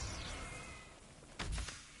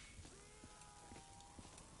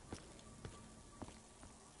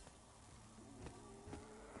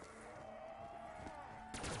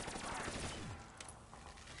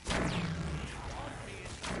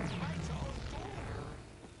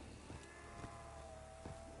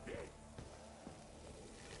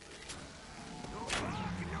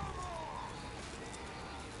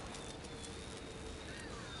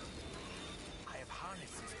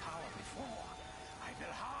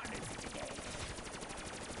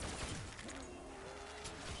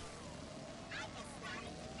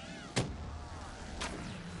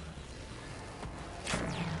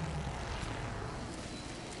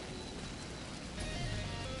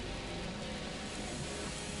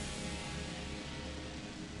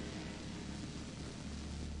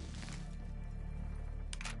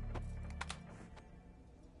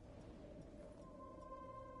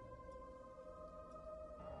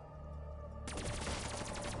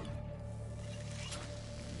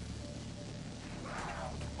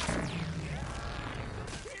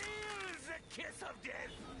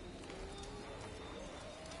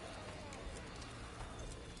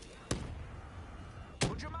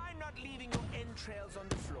 trails on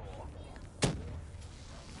the floor.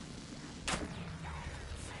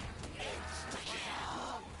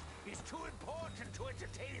 It's too important to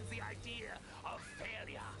entertain the idea of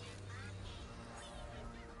failure.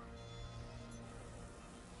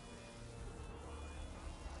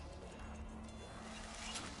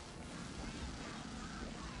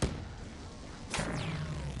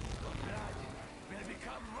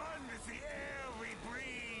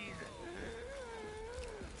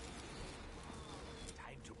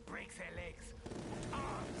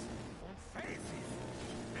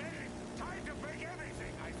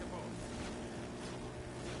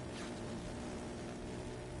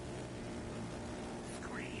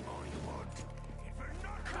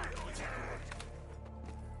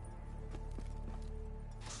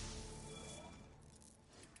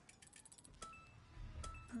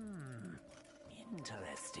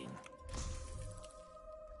 Interesting.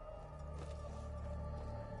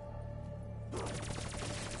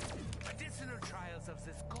 Medicinal trials of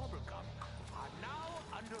this gobblegum are now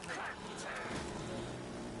underway.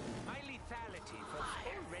 My lethality was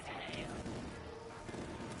already here.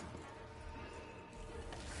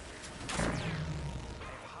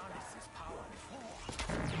 I've harnessed this power before.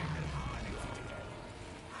 I'll harness it again.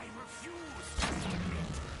 I refuse to submit.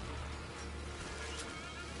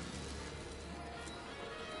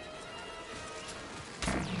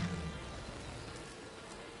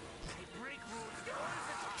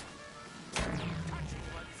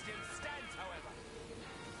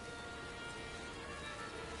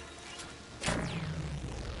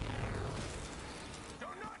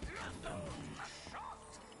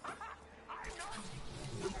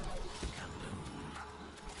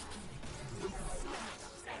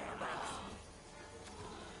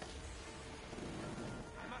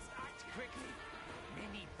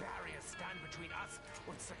 Between us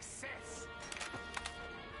and success.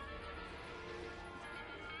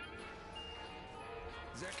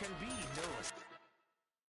 There can be no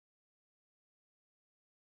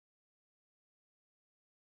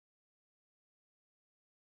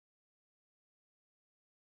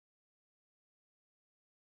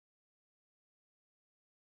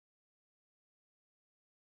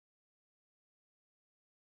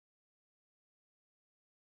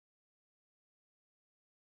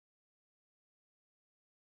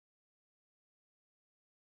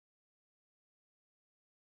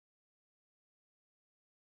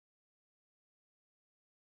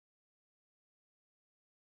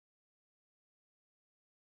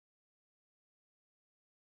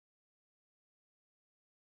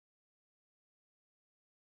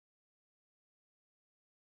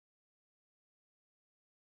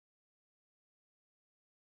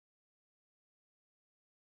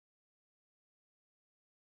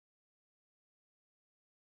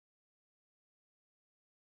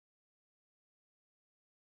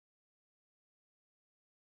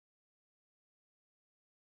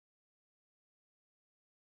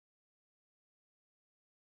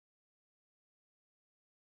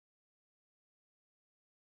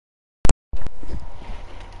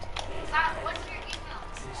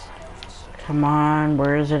Come on,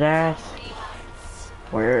 where is it at?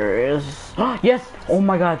 Where is... Oh, yes! Oh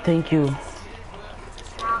my god, thank you.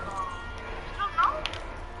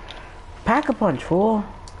 Pack-a-punch, fool.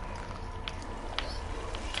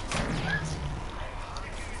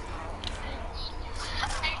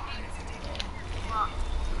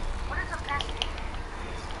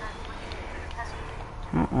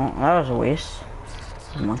 That was a waste.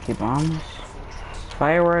 Monkey bombs.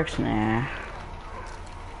 Fireworks, nah.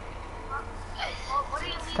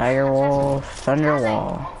 Tiger Wall, Thunder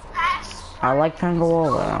Wall. I like Thunder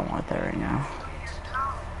Wall, but I don't want that right now.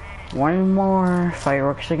 One more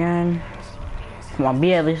fireworks again. Come on,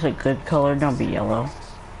 be at least a good color, don't be yellow.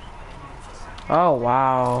 Oh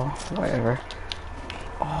wow, whatever.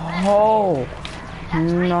 Oh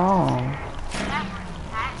no.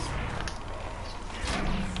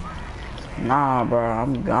 Nah, bro,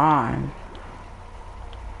 I'm gone.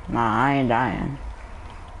 Nah, I ain't dying.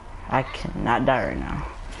 I cannot die right now.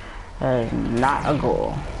 That is not a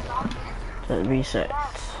goal. To reset.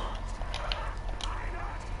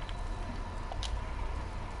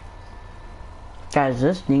 Guys,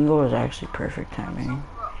 this dingo is actually perfect timing.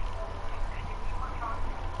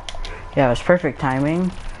 Yeah, it was perfect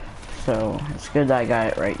timing. So, it's good that I got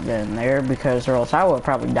it right then and there, because or else I would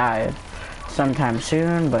probably die sometime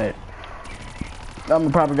soon, but I'm gonna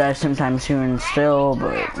probably die sometime soon still,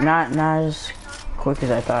 but not as quick as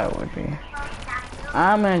I thought it would be.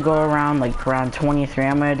 I'm gonna go around like around 23.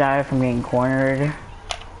 I'm gonna die from getting cornered,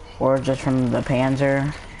 or just from the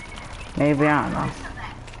Panzer. Maybe, I don't know.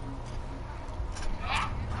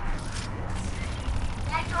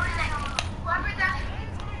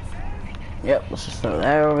 Yep, let's just throw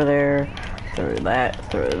that over there. Throw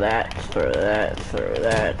that, throw that, throw that, throw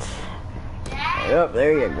that. Yep,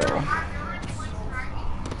 there you go.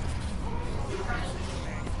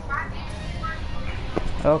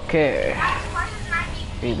 Okay.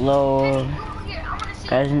 Reload.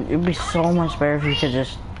 Guys, it'd be so much better if you could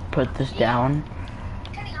just put this down.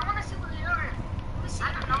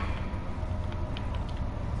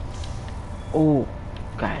 Oh,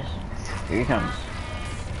 guys, here he comes.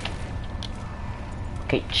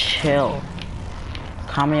 Okay, chill.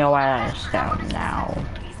 Calm your ass down now.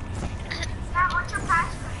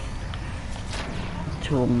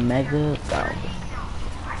 To Omega Dollar.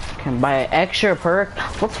 Can buy an extra perk.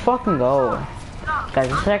 Let's fucking go, guys.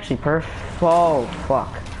 This is actually perfect. Oh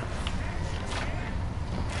fuck.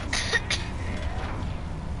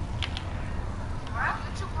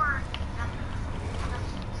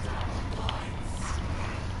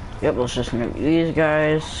 Yep, let's just move these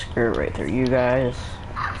guys. Screw it right through you guys.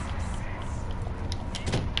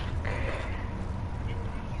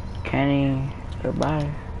 Kenny, goodbye.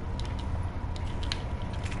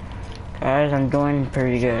 Guys, I'm doing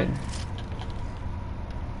pretty good.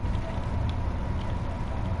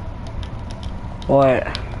 What?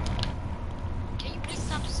 Can you please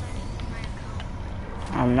stop signing my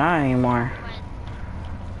account? I'm not anymore.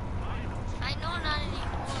 I know not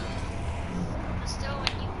anymore. But still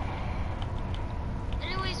when you...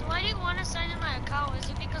 Anyways, why do you want to sign in my account? Is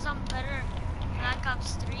it because I'm better at Black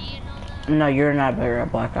Ops 3 and all that? No, you're not better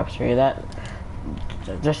at Black Ops 3. That...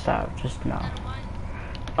 Just stop. Just no.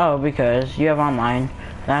 Oh, because you have online.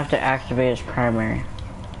 I have to activate as primary.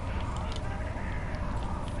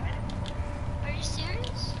 Are you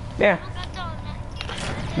serious? Yeah.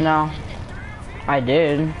 No. I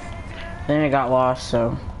did. Then it got lost,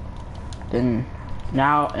 so... Then...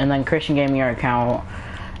 Now, and then Christian gave me your account.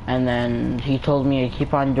 And then he told me to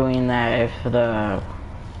keep on doing that. If the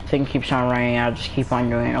thing keeps on running out, just keep on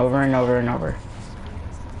doing it over and over and over.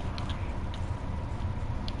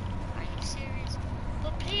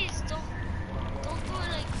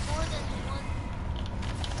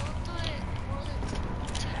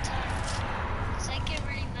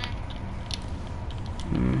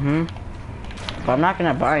 But I'm not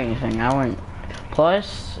gonna buy anything. I wouldn't.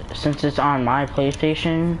 Plus, since it's on my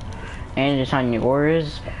PlayStation and it's on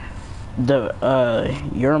yours, the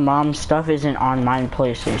your mom's stuff isn't on my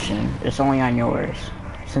PlayStation. It's only on yours,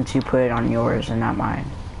 since you put it on yours and not mine.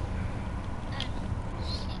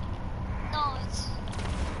 No, it's.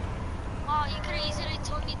 Wow, you could have easily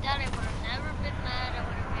told me that. I would have never been mad. I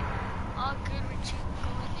would have been all good with you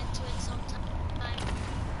going into it sometime.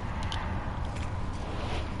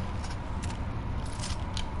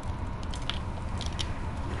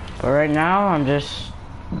 But right now, I'm just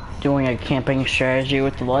doing a camping strategy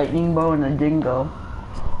with the lightning bow and the dingo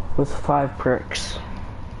with 5 perks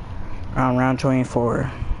on round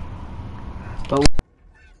 24.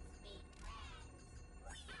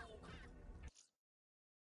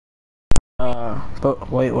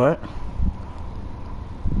 But wait, what?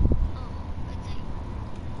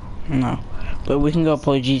 No, but we can go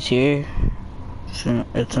play GTA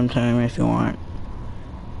at some time if you want.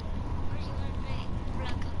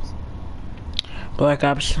 Black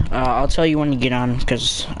Ops, I'll tell you when you get on,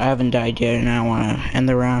 because I haven't died yet, and I don't want to end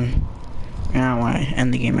the round. And I don't want to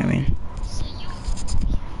end the game, I mean. So you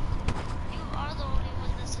are the only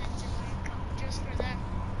one that sends in my account, just for that.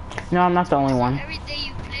 No, I'm not the only one. Every day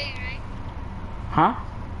you play, right? Huh?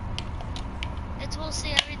 It will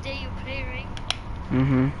say every day you play, right?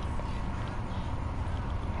 Mm-hmm.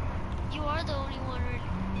 You are the only one,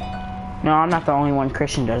 right? No, I'm not the only one.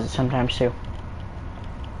 Christian does it sometimes, too.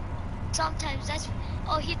 Sometimes, that's...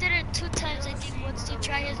 Oh, he did it 2 times, I think, once to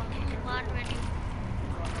try his new mod ready.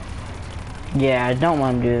 Yeah, I don't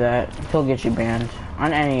want to do that. He'll get you banned.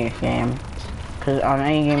 On any game. Because on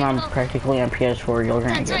any game I'm practically on PS4, you're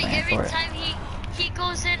going to get banned for it. Every time he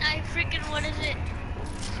goes in, I freaking... What is it?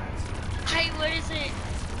 What is it?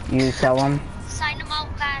 You tell him? Sign him out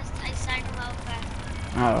fast. I sign him out fast.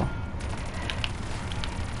 Oh.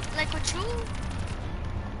 Like with you?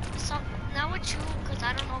 Not with you, because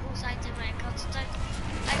I don't know who signs in my account sometimes.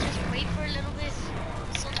 I just wait for a little bit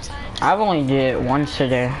sometimes. I've only did it once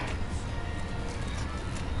today.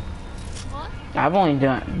 What? I've only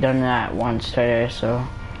done that once today, so...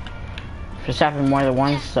 If it's happened more than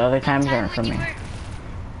once, the other times aren't for me.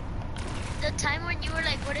 The time when you were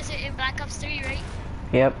like, what is it, in Black Ops 3, right?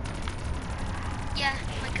 Yep. Yeah,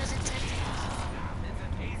 my cousin said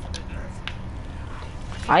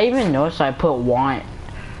to I even noticed I put won't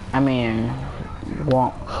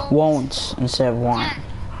instead of want. Yeah.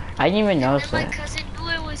 I didn't even notice that. My cousin knew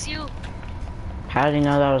it was you. How did he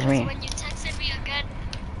know that was me? When you texted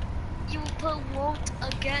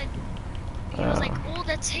he was like, oh,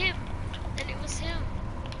 that's him. And it was him.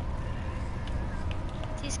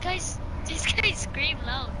 These guys scream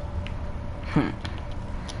loud.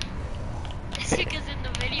 As you guys in the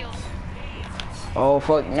video. Oh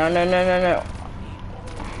fuck, no.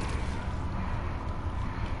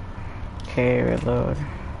 Okay, reload.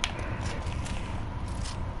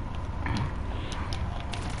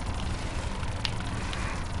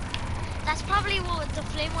 That's probably what the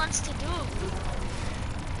flame wants to do.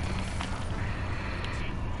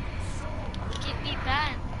 Get me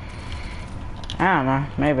banned. I don't know,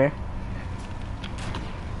 maybe.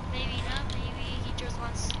 Maybe not, maybe he just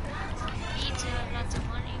wants me to have lots of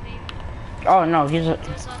money, maybe. Oh no,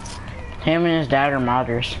 him and his dad are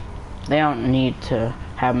modders. They don't need to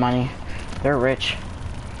have money. They're rich.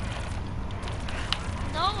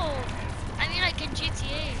 No, I mean like in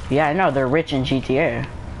GTA. Yeah, I know, they're rich in GTA.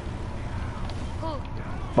 Who?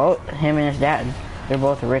 Both him and his dad. They're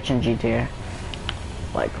both rich in GTA.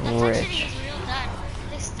 Like, That's rich. actually his real dad.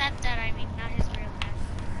 His stepdad, I mean, not his real dad.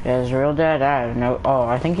 Yeah, his real dad, I don't know. Oh,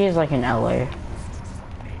 I think he's like in LA.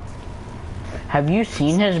 Have you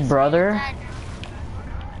seen his brother?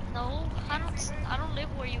 No, I don't live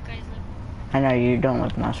where you guys live. I know you don't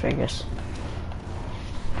live in Las Vegas.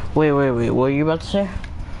 Wait, what were you about to say?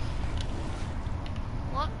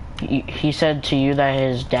 What? He said to you that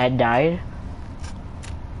his dad died?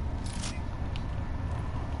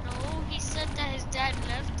 No, he said that his dad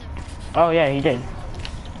left him. Oh yeah, he did. I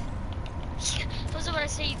was about to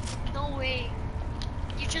say, no way.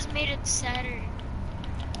 You just made it sadder.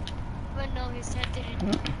 But no, his dad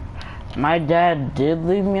didn't. My dad did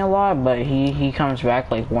leave me a lot, but he comes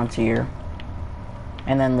back like once a year.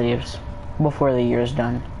 And then leaves before the year's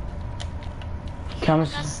done. He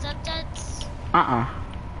comes... Stepdads? I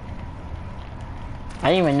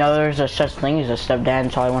didn't even know there was a such thing as a stepdad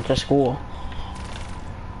until I went to school.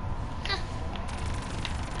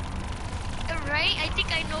 Right? I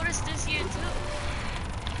think I noticed this year too.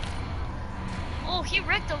 Oh, he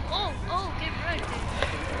wrecked him. Oh, get wrecked.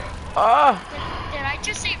 Did I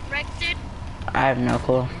just say wrecked it? I have no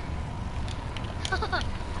clue.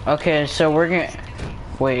 Okay, so we're gonna...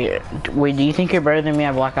 Wait, do you think you're better than me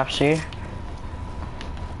at Black Ops 3? I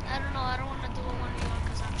don't know, I don't want to do a 1v1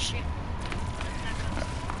 because I'm shit.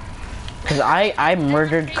 Cause I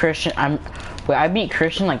murdered Christian. I beat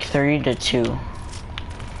Christian like 30-2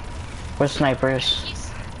 with snipers,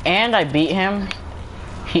 and I beat him.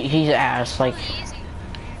 He's ass. Like,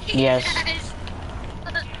 yes.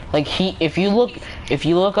 Like if you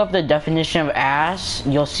look up the definition of ass,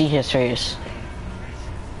 you'll see his face.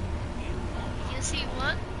 You see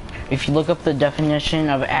what? If you look up the definition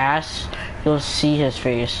of ass, you'll see his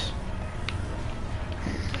face.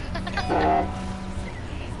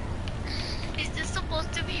 Is this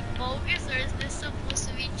supposed to be bogus or is this supposed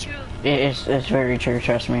to be true? It's very true,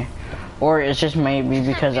 trust me. Or it's just maybe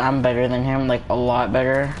because I'm better than him, like a lot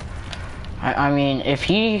better. I mean, if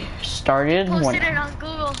he started Posted it on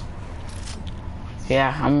Google.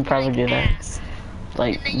 Yeah, I'm gonna probably do that.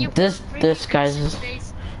 Like this guy's,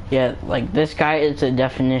 yeah, like this guy is the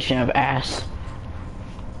definition of ass.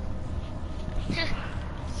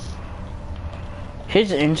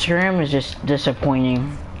 His Instagram is just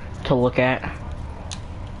disappointing to look at.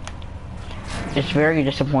 It's very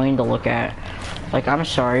disappointing to look at. Like, I'm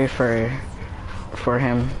sorry for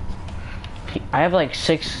him. I have like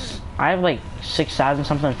 6,000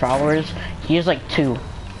 something followers. He has like 2.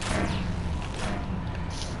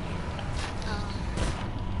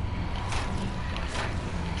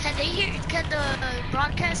 Can the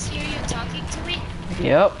broadcast hear you talking to me?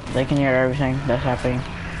 Yep, they can hear everything that's happening.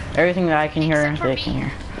 Everything that I can hear, they can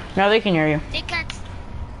hear. No, they can hear you. They can't.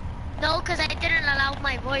 No, because I didn't allow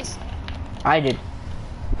my voice. I did.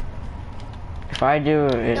 If I do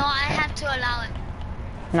it... No, I have to allow it.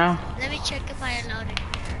 No. Let me check if I allowed it.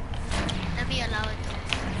 Let me allow it though.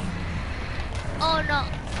 Oh no.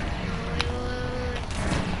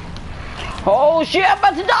 Oh shit, I'm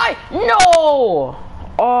about to die! No!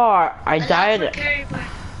 Oh, I died at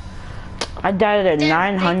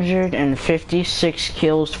 956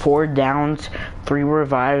 kills, 4 downs, 3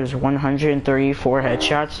 revives, 134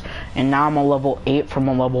 headshots, and now I'm a level 8 from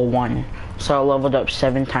a level 1. So I leveled up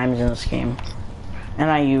 7 times in this game. And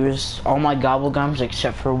I used all my gobble gums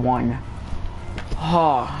except for 1.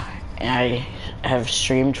 Oh, and I have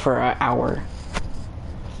streamed for an hour.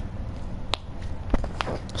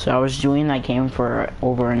 So I was doing that game for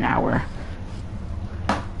over an hour.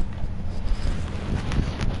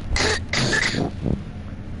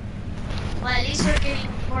 Well, at least we're getting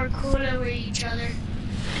more cooler with each other.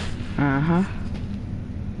 Uh-huh.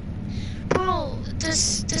 Bro,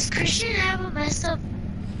 does Christian have a messed up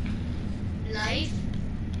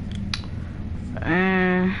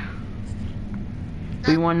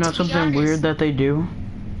Do you want to know something weird that they do?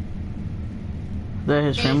 That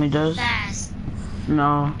his family does? Fast.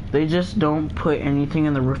 No, they just don't put anything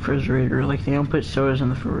in the refrigerator. Like, they don't put sodas in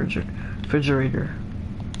the refrigerator.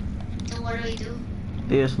 So what do we do?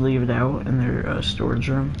 They just leave it out in their storage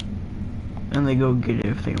room. And they go get it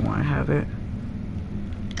if they want to have it.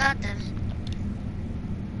 Got them.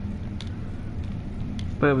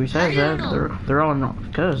 But besides that, they're all not,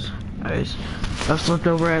 because I've slept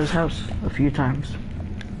over at his house a few times.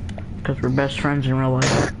 Because we're best friends in real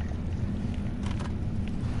life.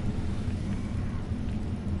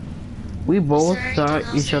 We both thought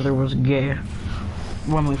each other was gay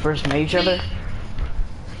when we first met each other.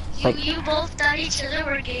 You both thought each other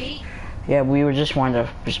were gay? Yeah, we were just wanting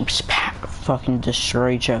to just fucking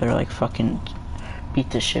destroy each other, like fucking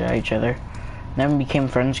beat the shit out of each other. Then we became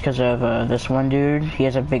friends because of this one dude. He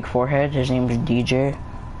has a big forehead. His name is DJ.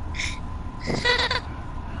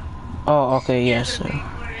 Oh, okay, yes.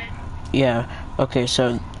 Yeah, okay,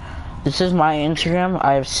 so this is my Instagram.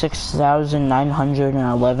 I have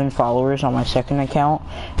 6,911 followers on my second account.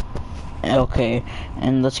 Okay,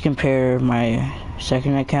 and let's compare my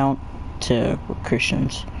second account to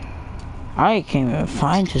Christian's. I can't even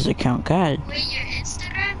find his account, God. Wait, your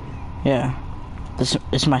Instagram? Yeah. This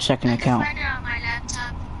is my second account. Find it on my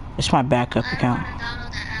laptop. It's my backup account. I want to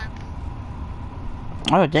download the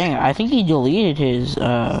app. Oh, dang, I think he deleted his,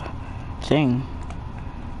 thing.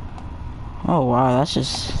 Oh, wow, that's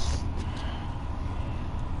just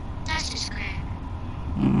great.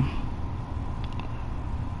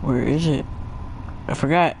 Where is it? I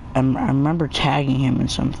forgot. I remember tagging him in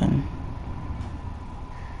something.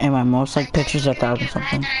 And my most liked pictures 1,000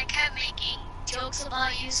 something. I kept making jokes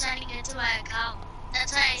about you signing into my account.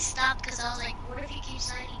 That's why I stopped, because I was like, what if he keeps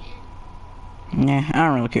signing in? Nah, I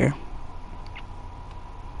don't really care.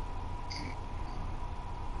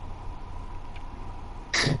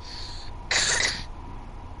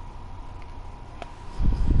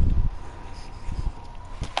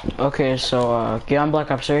 Okay, so get on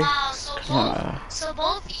Black Ops 3. Wow, so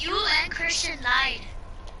both you and Christian lied.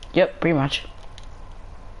 Yep, pretty much.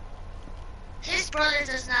 His brother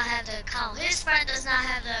does not have the account. His friend does not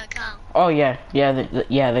have the account. Oh yeah, yeah,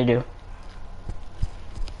 they do.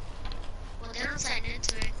 Well, they don't sign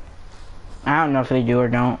into it. I don't know if they do or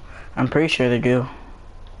don't. I'm pretty sure they do.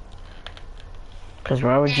 Cause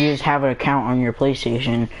why would you just have an account on your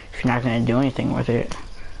PlayStation if you're not gonna do anything with it?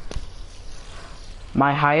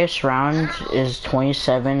 My highest round is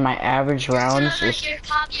 27. My average rounds is. You're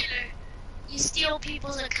popular. You steal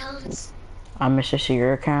people's accounts. I'm Mr. See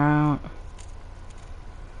your account.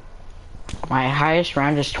 My highest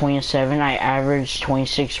round is 27. I average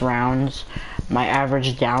 26 rounds. My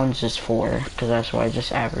average downs is 4, because that's what I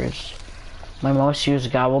just averaged. My most used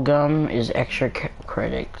gobblegum is extra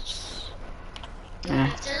credits. If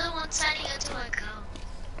they're the ones signing into my account,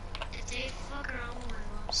 if they fuck around with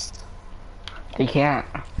my mom's stuff. They can't.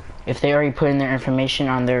 If they already put in their information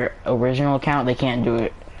on their original account, they can't do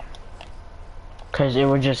it. Because it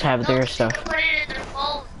would just have their stuff. Put it in their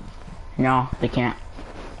phone. No, they can't.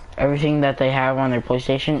 Everything that they have on their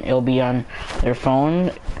PlayStation, it'll be on their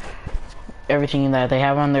phone. Everything that they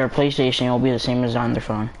have on their PlayStation, it'll be the same as on their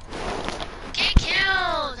phone. Get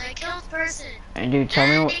killed! I killed person. Hey, dude, tell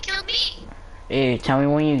me. They killed me. Hey, tell me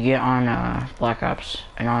when you get on Black Ops,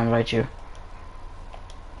 and I'll invite you.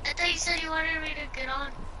 I thought you said you wanted me to get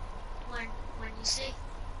on when you say.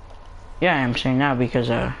 Yeah, I'm saying now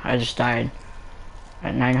because I just died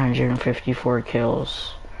at 954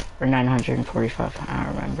 kills. Or 945, I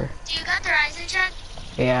don't remember. Do you got the Ryzen chat?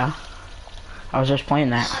 Yeah. I was just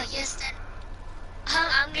playing that. Oh, yes then.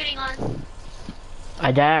 I'm getting on.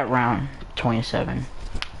 I died at round 27.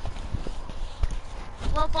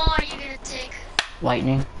 What ball are you gonna take?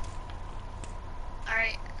 Lightning.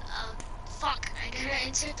 Alright, fuck. I gotta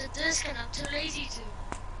insert the disc and I'm too lazy to.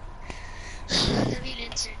 Let me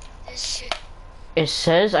insert this shit. It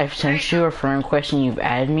says I've sent you a friend request and you've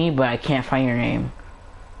added me, but I can't find your name.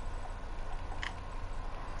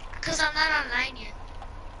 Cause I'm not online yet.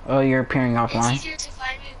 Oh, you're appearing offline? It's easier to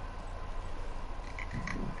find me.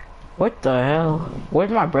 What the hell? What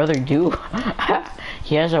did my brother do?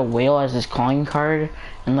 He has a whale as his calling card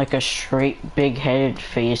and like a straight big-headed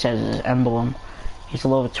face as his emblem. He's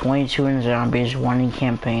level 22 in zombies, 1 in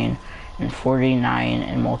campaign, and 49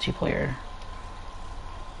 in multiplayer.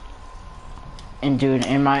 And dude,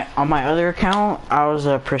 on my other account, I was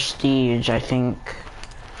a prestige, I think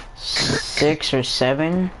 6 or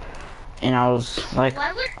 7. And I was like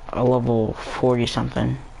a level 40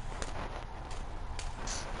 something.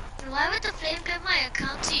 Why would the flame give my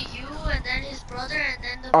account to you and then his brother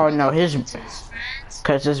and then Oh no,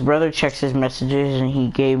 cause his brother checks his messages and he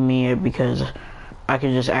gave me it because I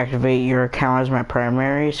could just activate your account as my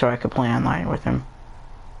primary so I could play online with him.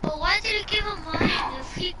 But why did you give him mine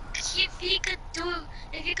if he could do it,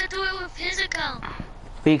 if you could do it with his account?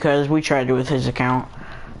 Because we tried it with his account.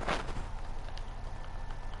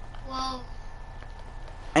 Well,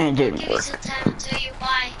 and it didn't work. Give me some time until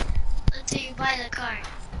you buy the card.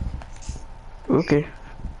 Okay.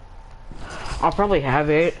 I'll probably have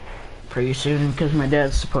it pretty soon because my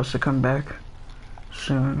dad's supposed to come back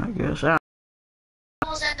soon, I guess.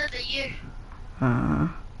 Almost end of the year.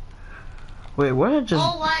 Wait, what? Just.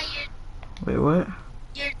 Oh, why Wait, what?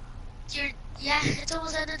 Yeah, it's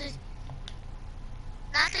almost end of the.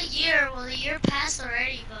 Not the year. Well, the year passed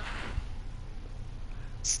already, but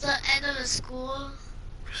it's the end of the school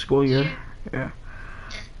year. Yeah.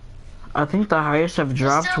 I think the highest I've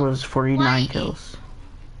dropped was 49 kills.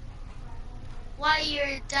 Why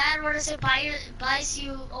your dad wanna say buys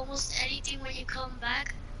you almost anything when you come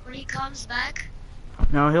back? When he comes back?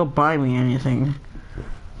 No, he'll buy me anything.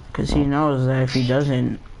 Cause he knows that if he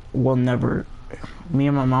doesn't, we'll never. Me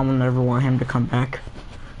and my mom will never want him to come back.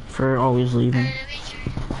 For always leaving.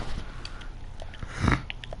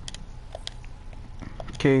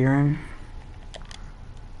 Okay, you're in.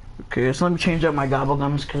 Okay, so let me change up my gobble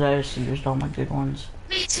gums because I just used all my good ones.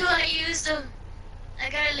 Me too, I used them. I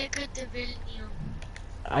got a liquid divinium.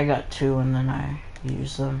 I got 2 and then I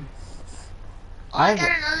used them. Oh, I got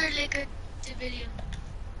another liquid divinium.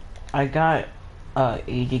 I got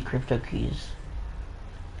 80 crypto keys.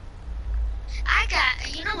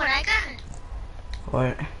 You know what I got?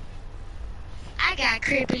 What? I got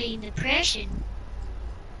crippling depression.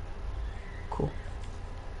 Cool.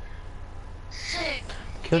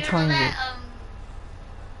 You know that,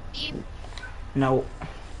 no.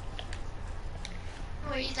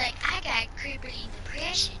 Where he's like, I got crippling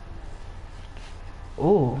depression.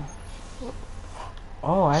 Ooh.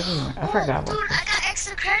 Oh, I forgot. Dude, I got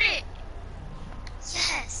extra credit.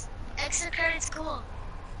 Yes, extra credit's cool.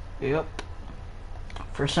 Yep.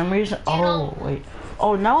 For some reason, wait.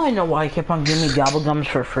 Oh, now I know why I kept on giving me gobble gums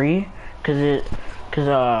for free. Cause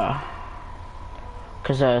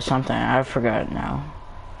something, I forgot now.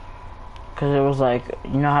 Cause it was like,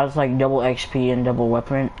 you know how it's like double XP and double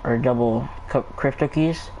weapon, or double crypto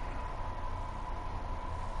keys?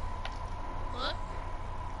 What?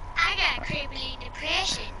 I got crippling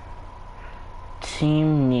depression.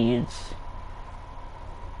 Team needs.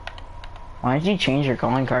 Why did you change your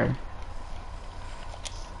calling card?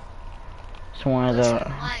 It's one of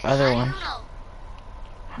the other ones.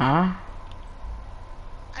 Huh?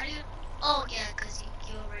 Oh yeah, cause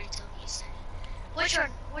you already told me you said it. Which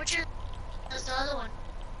one was the other one?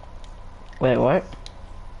 Wait, what?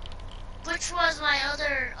 Which was my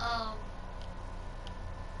other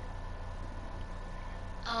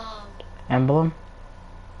emblem?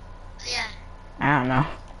 Yeah. I don't know.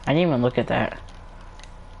 I didn't even look at that.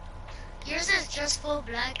 Yours is just full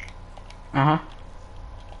black. Uh-huh.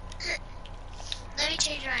 Let me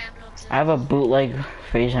change my emblem too. I have a bootleg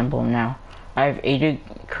phase emblem now. I have 80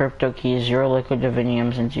 crypto keys, 0 liquid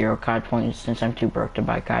diviniums, and 0 COD points since I'm too broke to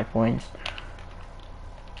buy COD points.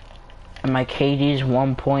 And my KD is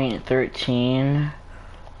 1.13.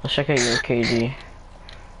 Let's check out your KD.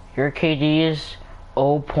 Your KD is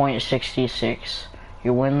 0.66.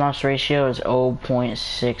 Your win-loss ratio is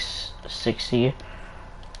 0.660.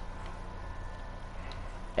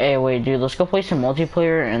 Hey, wait, dude, let's go play some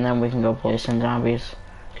multiplayer, and then we can go play some zombies.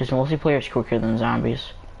 Because multiplayer is quicker than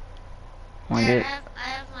zombies. I have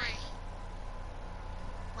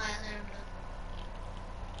my other emblem.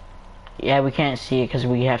 Yeah, we can't see it because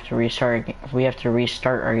we have to restart. We have to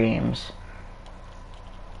restart our games.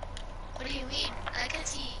 What do you mean? I can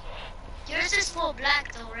see. Yours is full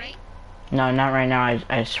black though, right? No, not right now.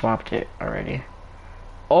 I swapped it already.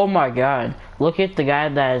 Oh my god! Look at the guy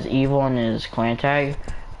that is evil in his clan tag.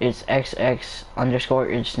 It's XX underscore.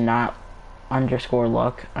 It's not underscore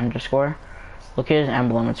luck underscore. Look at his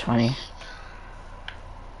emblem. It's funny.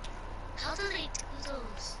 How do they do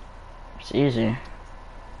those? It's easy.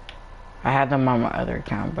 I had them on my other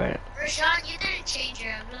account, but... Rashawn, you didn't change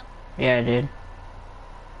your emblem. Yeah, I did.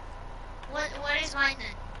 What is mine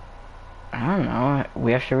then? I don't know.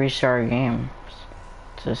 We have to restart our games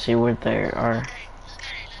to see what they are. Look at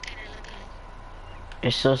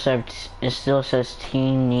it. It still says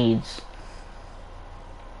team needs.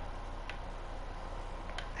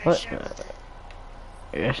 What? Sure about that?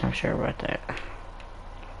 Yes, I'm sure about that.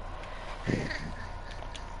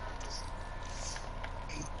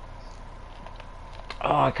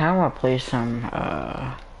 Oh, I kind of want to play some,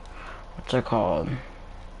 what's it called?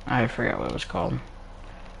 I forgot what it was called.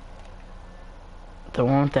 The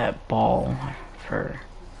one with that ball for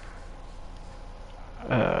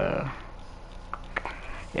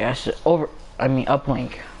yeah, it's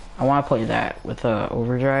uplink. I want to play that with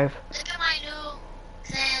overdrive. Look at my new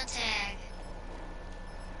clan tag.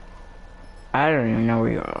 I don't even know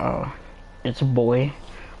where you are. Oh, it's a boy.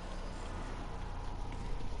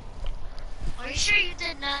 Are you sure you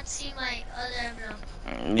did not see my other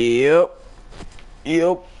no?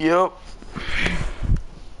 Yep.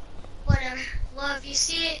 Whatever. Well, if you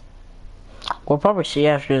see it, we'll probably see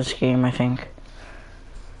after this game, I think.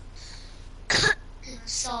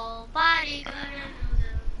 somebody gotta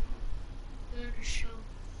know the show.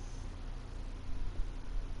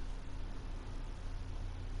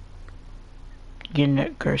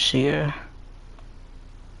 Gannett Garcia.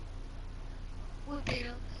 Whip it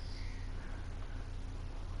up.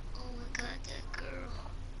 Oh my god, that girl.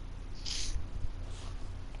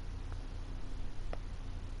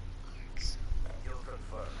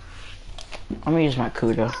 I'm gonna use my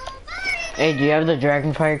Kuda. Hey, do you have the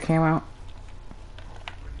Dragonfire cam out?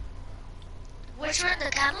 Which one, the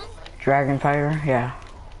camel? Dragonfire, yeah.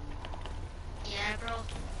 Yeah, bro.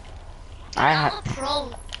 I'm a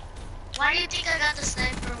pro. Why do you think I got the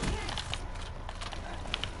sniper?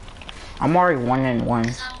 I'm already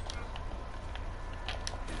 1-1.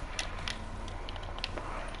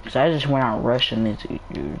 Cause I just went out rushing these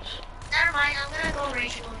dudes. Never mind, I'm gonna go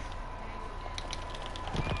rage mode.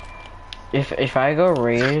 If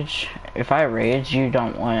I rage, you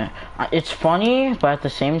don't want to. It's funny, but at the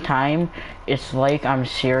same time, it's like I'm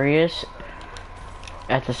serious.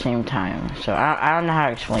 At the same time, so I don't know how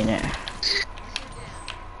to explain it.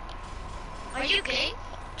 Are you gay?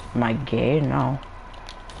 Am I gay? No.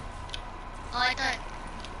 Oh, I thought.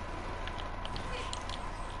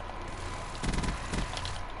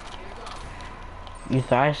 You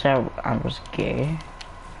thought I said I was gay?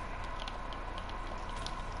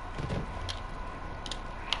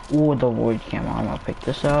 Ooh, the void camo. I'm gonna pick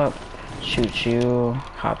this up, shoot you,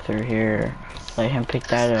 hop through here, let him pick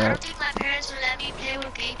that I up. don't think my parents would let me play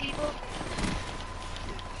with gay people.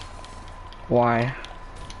 Why?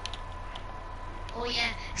 Oh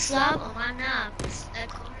yeah, slap on my knobs. That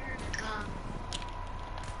corner of the car.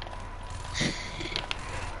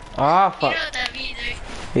 Oh fuck. You know what that means, right?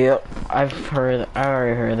 Yep, I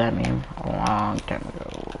already heard that meme a long time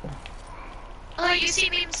ago. Oh, you see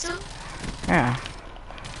memes too? Yeah.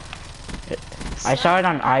 I saw it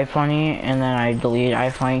on iFunny, and then I deleted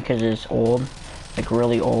iFunny because it's old, like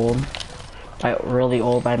really old. By really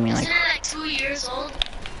old, I mean like. Isn't it like 2 years old?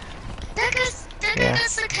 That guy got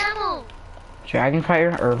the camel.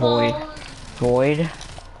 Dragonfire or Void? Void.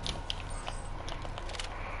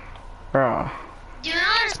 Bro. Do you know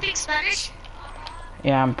how to speak Spanish?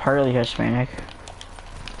 Yeah, I'm partly Hispanic.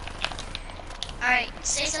 Alright,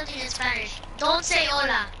 say something in Spanish. Don't say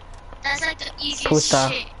hola. That's like the easiest Puta.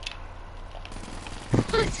 shit.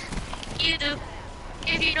 You do.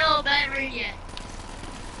 If you know a bad word yet.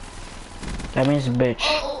 That means bitch.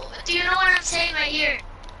 Oh, do you know what I'm saying right here?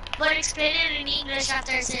 But explain it in English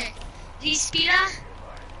after I say it. Respira.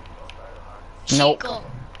 Nope. Chico.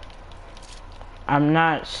 I'm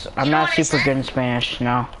not super good in Spanish,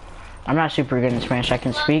 no. I'm not super good in Spanish. I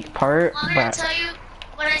can speak part, Want me but... to tell you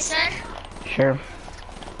what I said? Sure.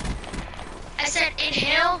 I said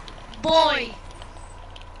inhale, boy.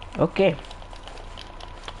 Okay.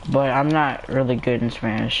 But I'm not really good in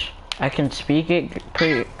Spanish. I can speak it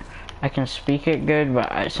I can speak it good,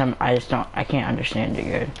 but I can't understand it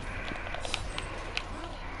good.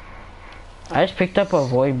 I just picked up a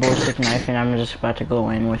void ballistic knife and I'm just about to go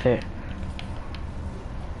in with it.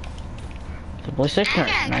 The ballistic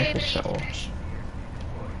knife is so...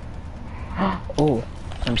 Oh,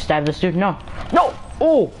 let me stab this dude. No! No!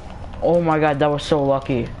 Oh! Oh my god, that was so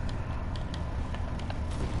lucky.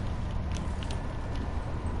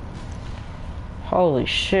 Holy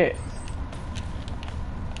shit.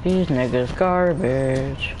 These niggas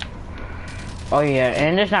garbage. Oh yeah,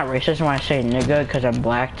 and it's not racist when I say nigga because I'm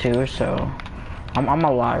black too, so I'm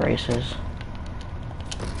a lot racist.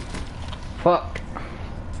 Fuck.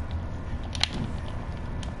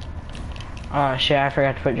 Oh shit, I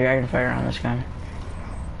forgot to put Dragonfire on this gun.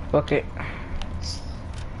 Fuck it.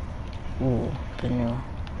 Ooh, the new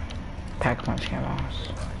Pack-a-Punch camos.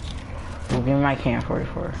 Ooh, give me my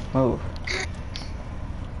KN-44. Move.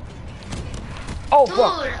 Oh, dude,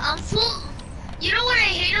 fuck. I'm full. You know what I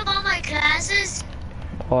hate about my classes?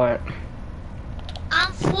 What?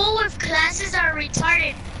 I'm full with classes that are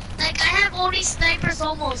retarded. Like, I have only snipers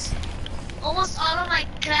almost. Almost all of my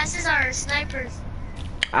classes are snipers.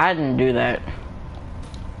 I didn't do that.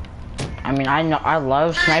 I mean, I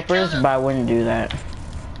love snipers, but I wouldn't do that.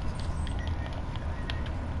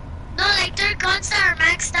 guns that are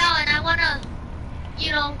maxed out and I wanna,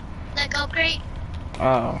 you know, like upgrade.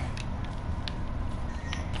 Oh.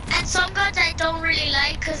 And some guns I don't really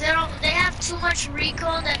like because they have too much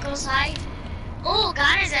recoil that goes high. Oh,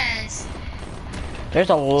 got his ass. There's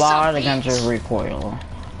a lot of guns with recoil.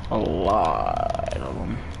 A lot of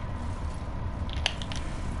them.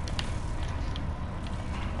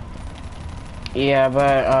 Yeah,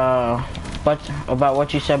 but about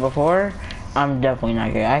what you said before, I'm definitely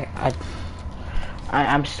not gay.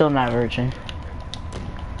 I'm still not virgin.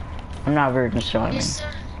 I'm not virgin still, I mean.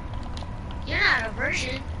 You're not a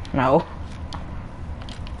virgin. No.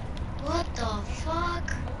 What the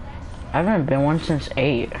fuck? I haven't been one since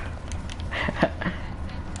 8.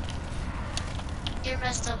 You're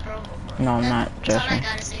messed up, bro. No, I'm not. That's all I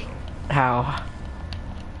gotta say. How?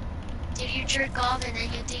 Did you jerk off and then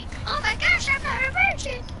you think, oh my gosh, I'm not a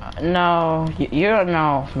virgin? No, you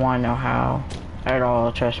don't want to know how at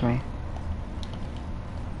all, trust me.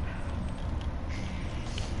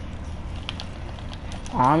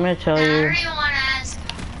 All I'm gonna tell you. I don't even want to ask.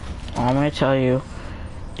 All I'm gonna tell you,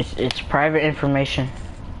 it's private information.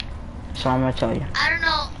 So I'm gonna tell you. I don't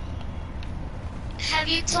know. Have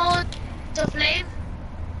you told the Flame?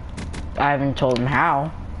 I haven't told him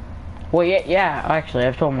how. Well, yeah, actually,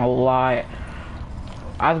 I've told him a lot.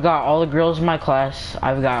 I've got all the girls in my class.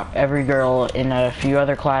 I've got every girl in a few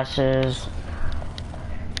other classes.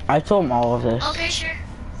 I told him all of this. Okay, sure.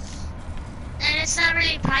 And it's not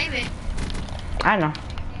really private. I know.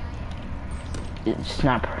 It's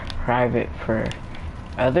not private for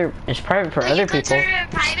other. It's private for other people. You consider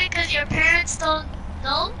it private because your parents don't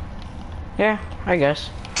know? Yeah, I guess.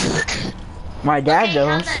 My dad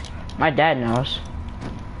knows. My dad knows.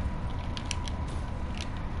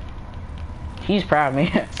 He's proud of me.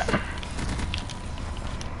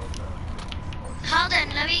 Hold on,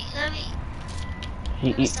 let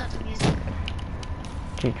me stop the music.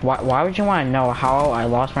 Dude, why would you want to know how I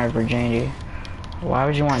lost my virginity? Why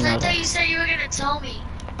would you want to know I thought that? you said you were gonna tell me.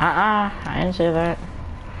 I didn't say that.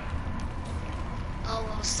 Oh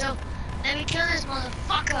well, still, let me kill this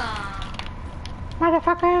motherfucker.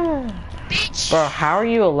 Motherfucker. Bitch. Bro, how are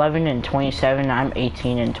you 11 and 27? I'm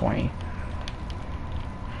 18 and 20.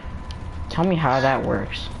 Tell me how that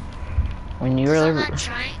works. When you really, I'm not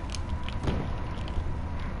trying.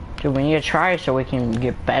 dude, we need to try so we can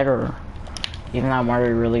get better. Even though I'm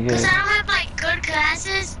already really good. Cause I don't have my good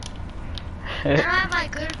classes. I don't have my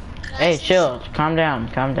good classes. Hey, chill. Calm down.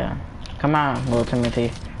 Calm down. Come on, little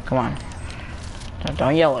Timothy. Come on.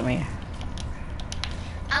 Don't yell at me.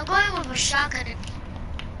 I'm going with a shotgun.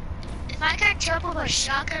 If I catch up with a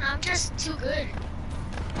shotgun, I'm just too good.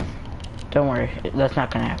 Don't worry. That's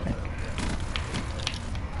not gonna happen.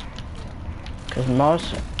 Cause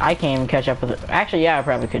I can't even catch up with it. Actually, yeah, I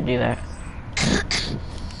probably could do that.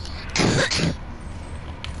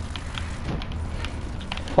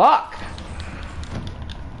 Fuck!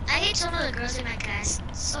 I hate some of the girls in my class.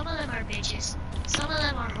 Some of them are bitches. Some of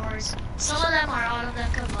them are whores. Some of them are all of them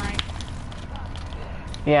combined.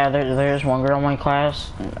 Yeah, there's one girl in my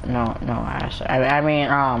class. No ass. I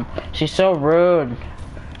mean, she's so rude.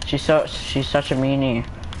 She's such a meanie.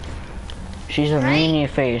 She's a meanie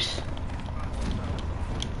face.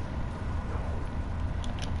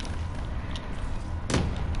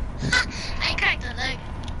 I cracked a leg.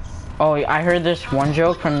 Oh, I heard this one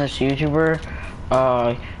joke from this YouTuber.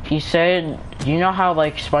 He said, you know how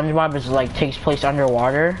like SpongeBob is like takes place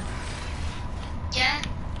underwater? Yeah.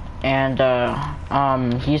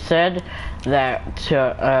 And he said that to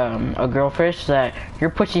a girlfish that your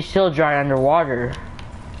pussy's still dry underwater.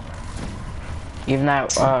 Even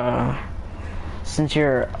that since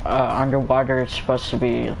you're underwater, it's supposed to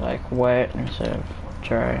be like wet instead of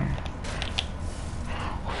dry.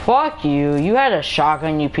 Fuck you. You had a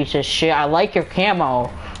shotgun, you piece of shit. I like your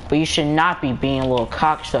camo, but you should not be being a little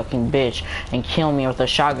cocksucking bitch and kill me with a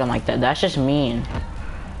shotgun like that. That's just mean.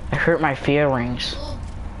 It hurt my feelings.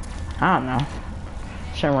 I don't know.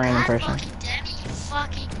 Some random person.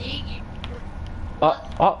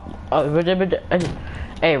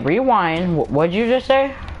 Hey, rewind. What'd you just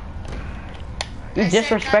say? You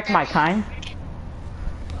disrespect my kind?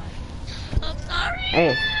 I'm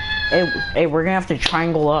sorry. Hey, we're gonna have to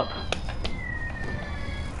triangle up.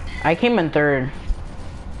 I came in 3rd.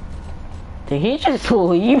 Did he just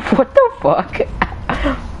leave? What the fuck?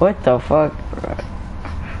 What the fuck, bro?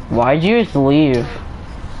 Why'd you just leave?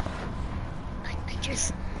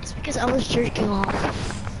 It's because I was jerking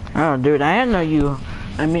off. Oh, dude, I didn't know you.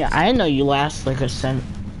 I mean, I didn't know you last like a second.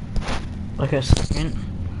 It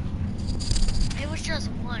was just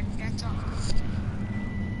one, that's all.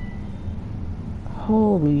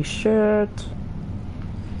 Holy shit.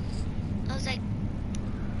 I was like,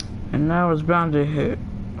 And now it's bound to hit.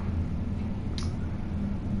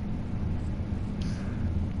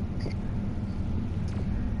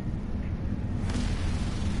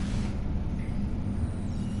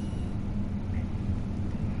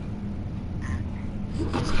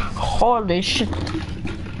 Holy shit.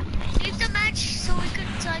 Leave the match so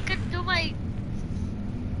I could do my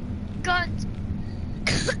guns.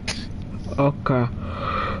 Okay.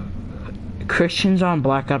 Christian's on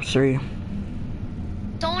Black Ops 3.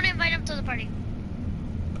 Don't invite him to the party.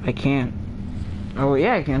 I can't. Oh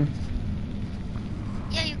yeah, I can.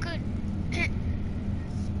 Yeah, you could.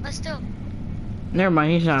 But still. Never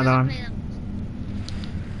mind, he's not on.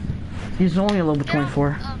 He's only a level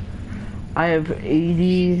 24. I have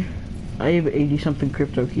 80 something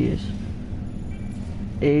crypto keys.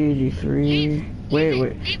 83.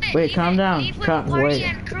 Wait, calm down. Wait.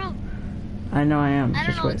 I know I am.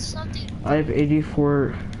 Just wait. I have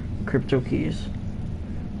 84 crypto keys.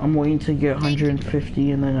 I'm waiting to get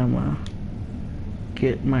 150 and then I'm gonna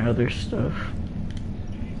get my other stuff.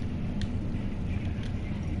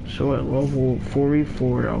 So at level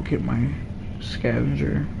 44, I'll get my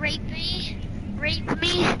scavenger. Rape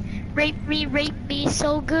me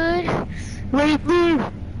so good. Rape me.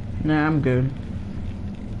 Nah, I'm good.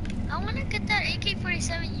 I wanna get that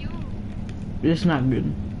AK-47U. It's not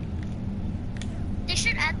good. They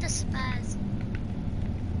should add the spaz.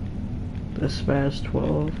 The spaz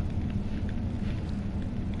 12.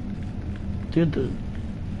 Dude,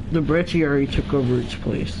 the Brecci already took over its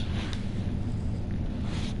place.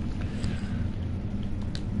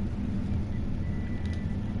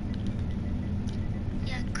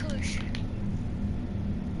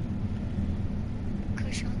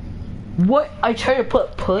 What? I try to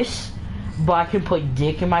put puss, but I can put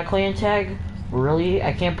dick in my clan tag? Really?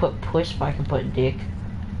 I can't put puss, but I can put dick?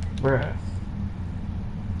 Bruh.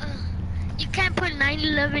 You can't put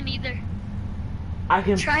 911 either. I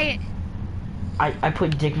can try it. I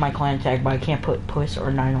put dick in my clan tag, but I can't put puss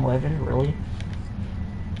or 911, really?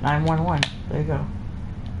 911. There you go.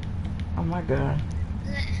 Oh my god.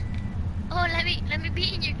 Oh, let me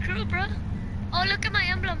be in your crew, bro. Oh, look at my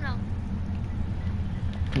emblem now.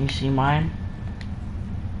 Can you see mine?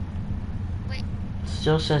 Wait.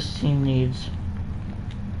 Still says team needs.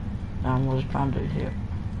 Now was bound to hit.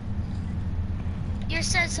 Yours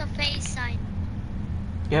says a face sign.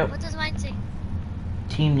 Yep. What does mine say?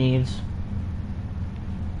 Team needs.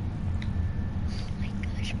 Oh my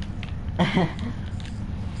gosh.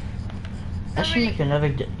 I should make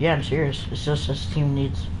another. Yeah, I'm serious. It still says team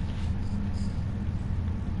needs.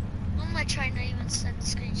 I'm gonna try not even send the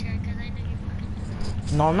screenshot because I know you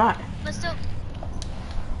fucking. No, I'm not. But still.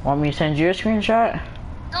 Want me to send you a screenshot?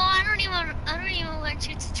 No, I don't even want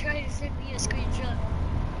you to try to send me a screenshot.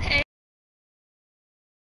 Hey.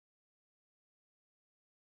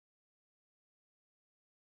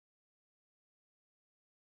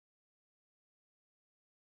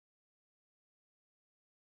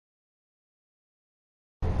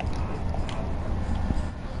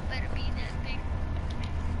 Better be that big.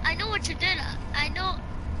 I know what you did. I know.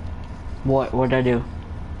 What'd I do?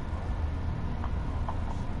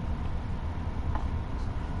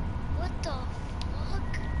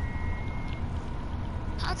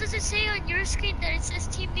 How does it say on your screen that it says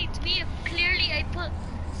team needs me if clearly I put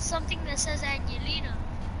something that says Angelina?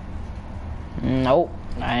 Nope,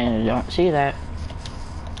 I don't see that.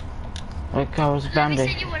 Like I was bound to. Let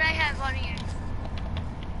me send you what I have on here.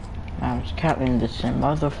 I was counting this in.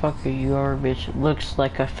 Motherfucker, your bitch looks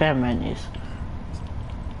like a feminist.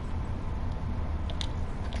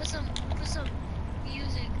 Put some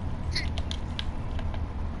music.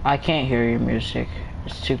 I can't hear your music.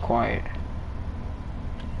 It's too quiet.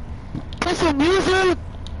 Put some music!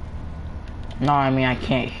 No, I mean I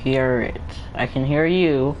can't hear it. I can hear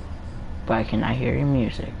you, but I cannot hear your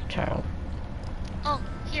music, child. Oh,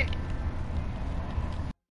 here.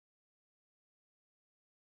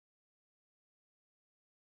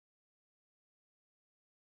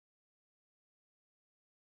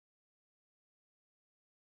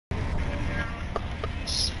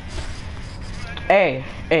 Hey,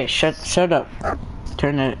 shut up.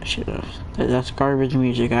 Turn that shit off. That's garbage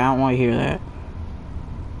music. I don't want to hear that.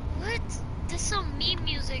 What? This is some mean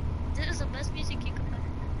music. This is the best music you can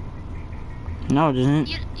play. No, it isn't.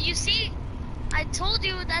 You see? I told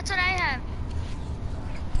you that's what I have.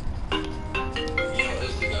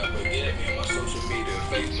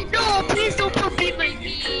 No, please don't put me my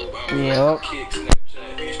knee. Yep.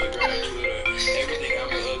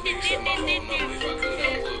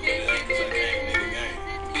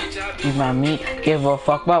 You might me give a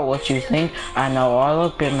fuck about what you think. I know all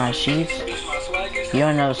up in my sheets. You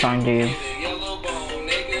don't know the song, do you?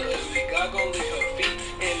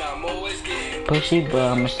 pussy, but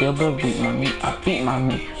I'ma still beat my meat. I beat my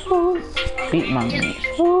meat. Ooh. Beat my meat.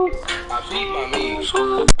 Ooh. I beat my meat.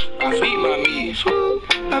 I beat my meat.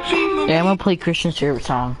 Yeah, I'm gonna play Christian's favorite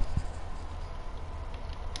song.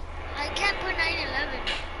 I can't put 9/11.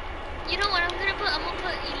 You know what I'm gonna put? I'm gonna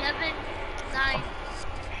put 11/9.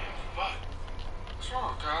 What's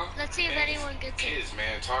wrong, Kyle? Let's see if anyone gets it. Kids,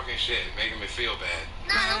 man, talking shit, making me feel bad.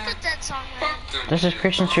 Nah, don't put that song, man. This is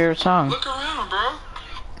Christian's favorite song. Look around, bro.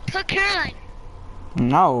 Put Caroline.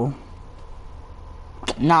 No.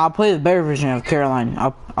 Nah, I'll play the better version of Caroline.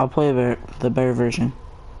 I'll play the better version.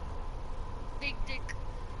 Big dick.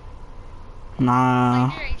 Nah.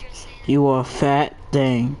 Why did I just say that? You a fat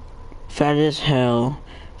thing. Fat as hell.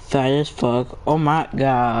 Fat as fuck. Oh my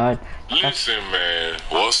god. Listen, man.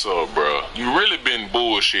 What's up, bro? You really been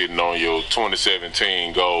bullshitting on your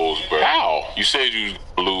 2017 goals, bro. How? You said you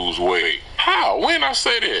lose weight. How? When I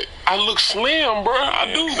say that? I look slim, bro. I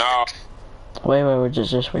do. Nah. Wait,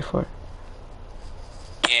 just wait for it.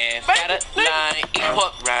 Yeah, fatter line, eat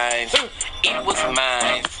pork rinds, eat what's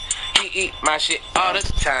mine. He eat my shit all the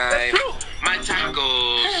time. My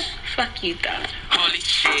tacos. Fuck you, dog. Holy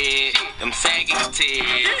shit, them saggy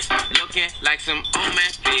tits, looking like some old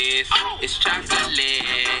man fizz. It's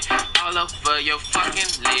chocolate all over your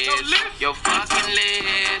fucking lips. Your fucking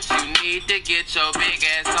lips. You need to get your big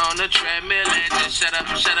ass on the treadmill and just shut up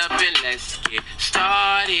and let's get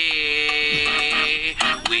started.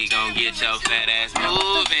 We gon' get your fat ass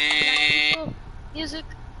moving. Oh, music.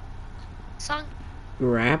 Song.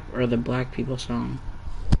 Rap or the black people song?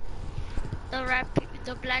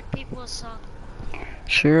 The black people song.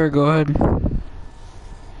 Sure, go ahead.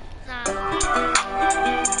 Nah.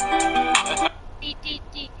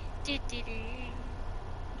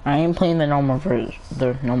 I ain't playing the normal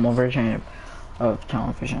version of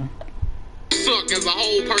television. Suck as a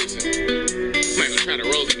whole person. Man, trying to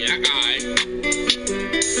roast me. I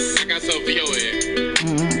got something for your head.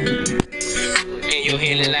 And your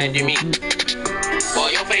head look like Jimmy. Boy,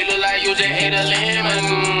 your face look like you just ate a lemon.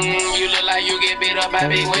 You look like you get beat up by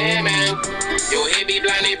big women. Your head be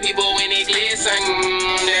blinding people when it glisten.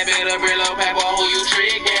 That better Brillo Pepper, who you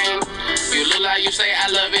tricking? You look like you say I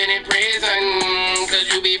love it in prison. Cause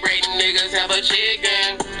you be braiding niggas have a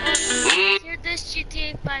chicken. Hear this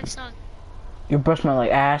GTA 5 song. Your breath smell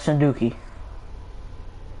like ass and dookie.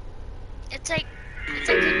 It's like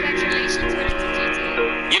congratulations, but it's a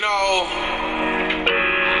GTA. You know,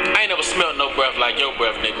 I ain't never smelled no breath like your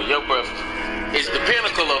breath, nigga. Your breath is the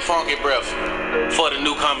pinnacle of funky breath for the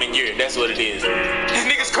new coming year. That's what it is. These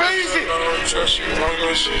niggas crazy.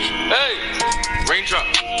 Hey, raindrop,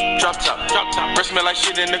 drop top, breath smell like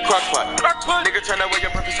shit in the crock pot. Nigga, turn that way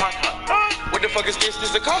your breath is hot. What the fuck is this?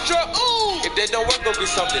 This a cough drop? Ooh. If that don't work, go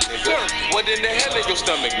get something, nigga. What in the hell is your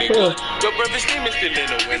stomach, nigga? Your breath is steaming still in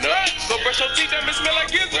the winter. Go brush your teeth, that smell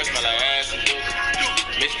like gizzard. Breath smell like ass and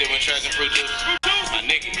dookie. Mixed it with trash and fruit juice. My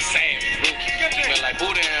nigga, savage, rookie. Smell like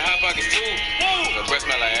Buddha and hot pockets too. Your breath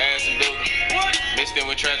smell like ass and dookie. Mixed it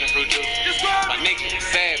with trash and fruit juice. My nigga,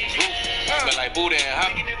 savage, rookie. Smell like Buddha and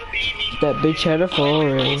hot. That bitch had a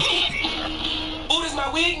forest. Buddha's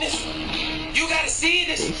my weakness. You gotta see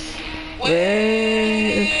this. Yeah.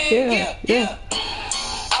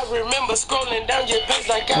 I remember scrolling down your page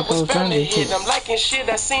like I was bound to hit. I'm liking shit.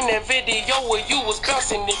 I seen that video where you was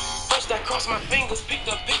bouncing it. First I crossed my fingers, picked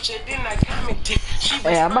a picture, then I commented.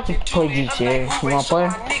 Hey, I'm about to play GTA. You wanna play?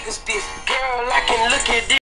 Girl, I can look at this.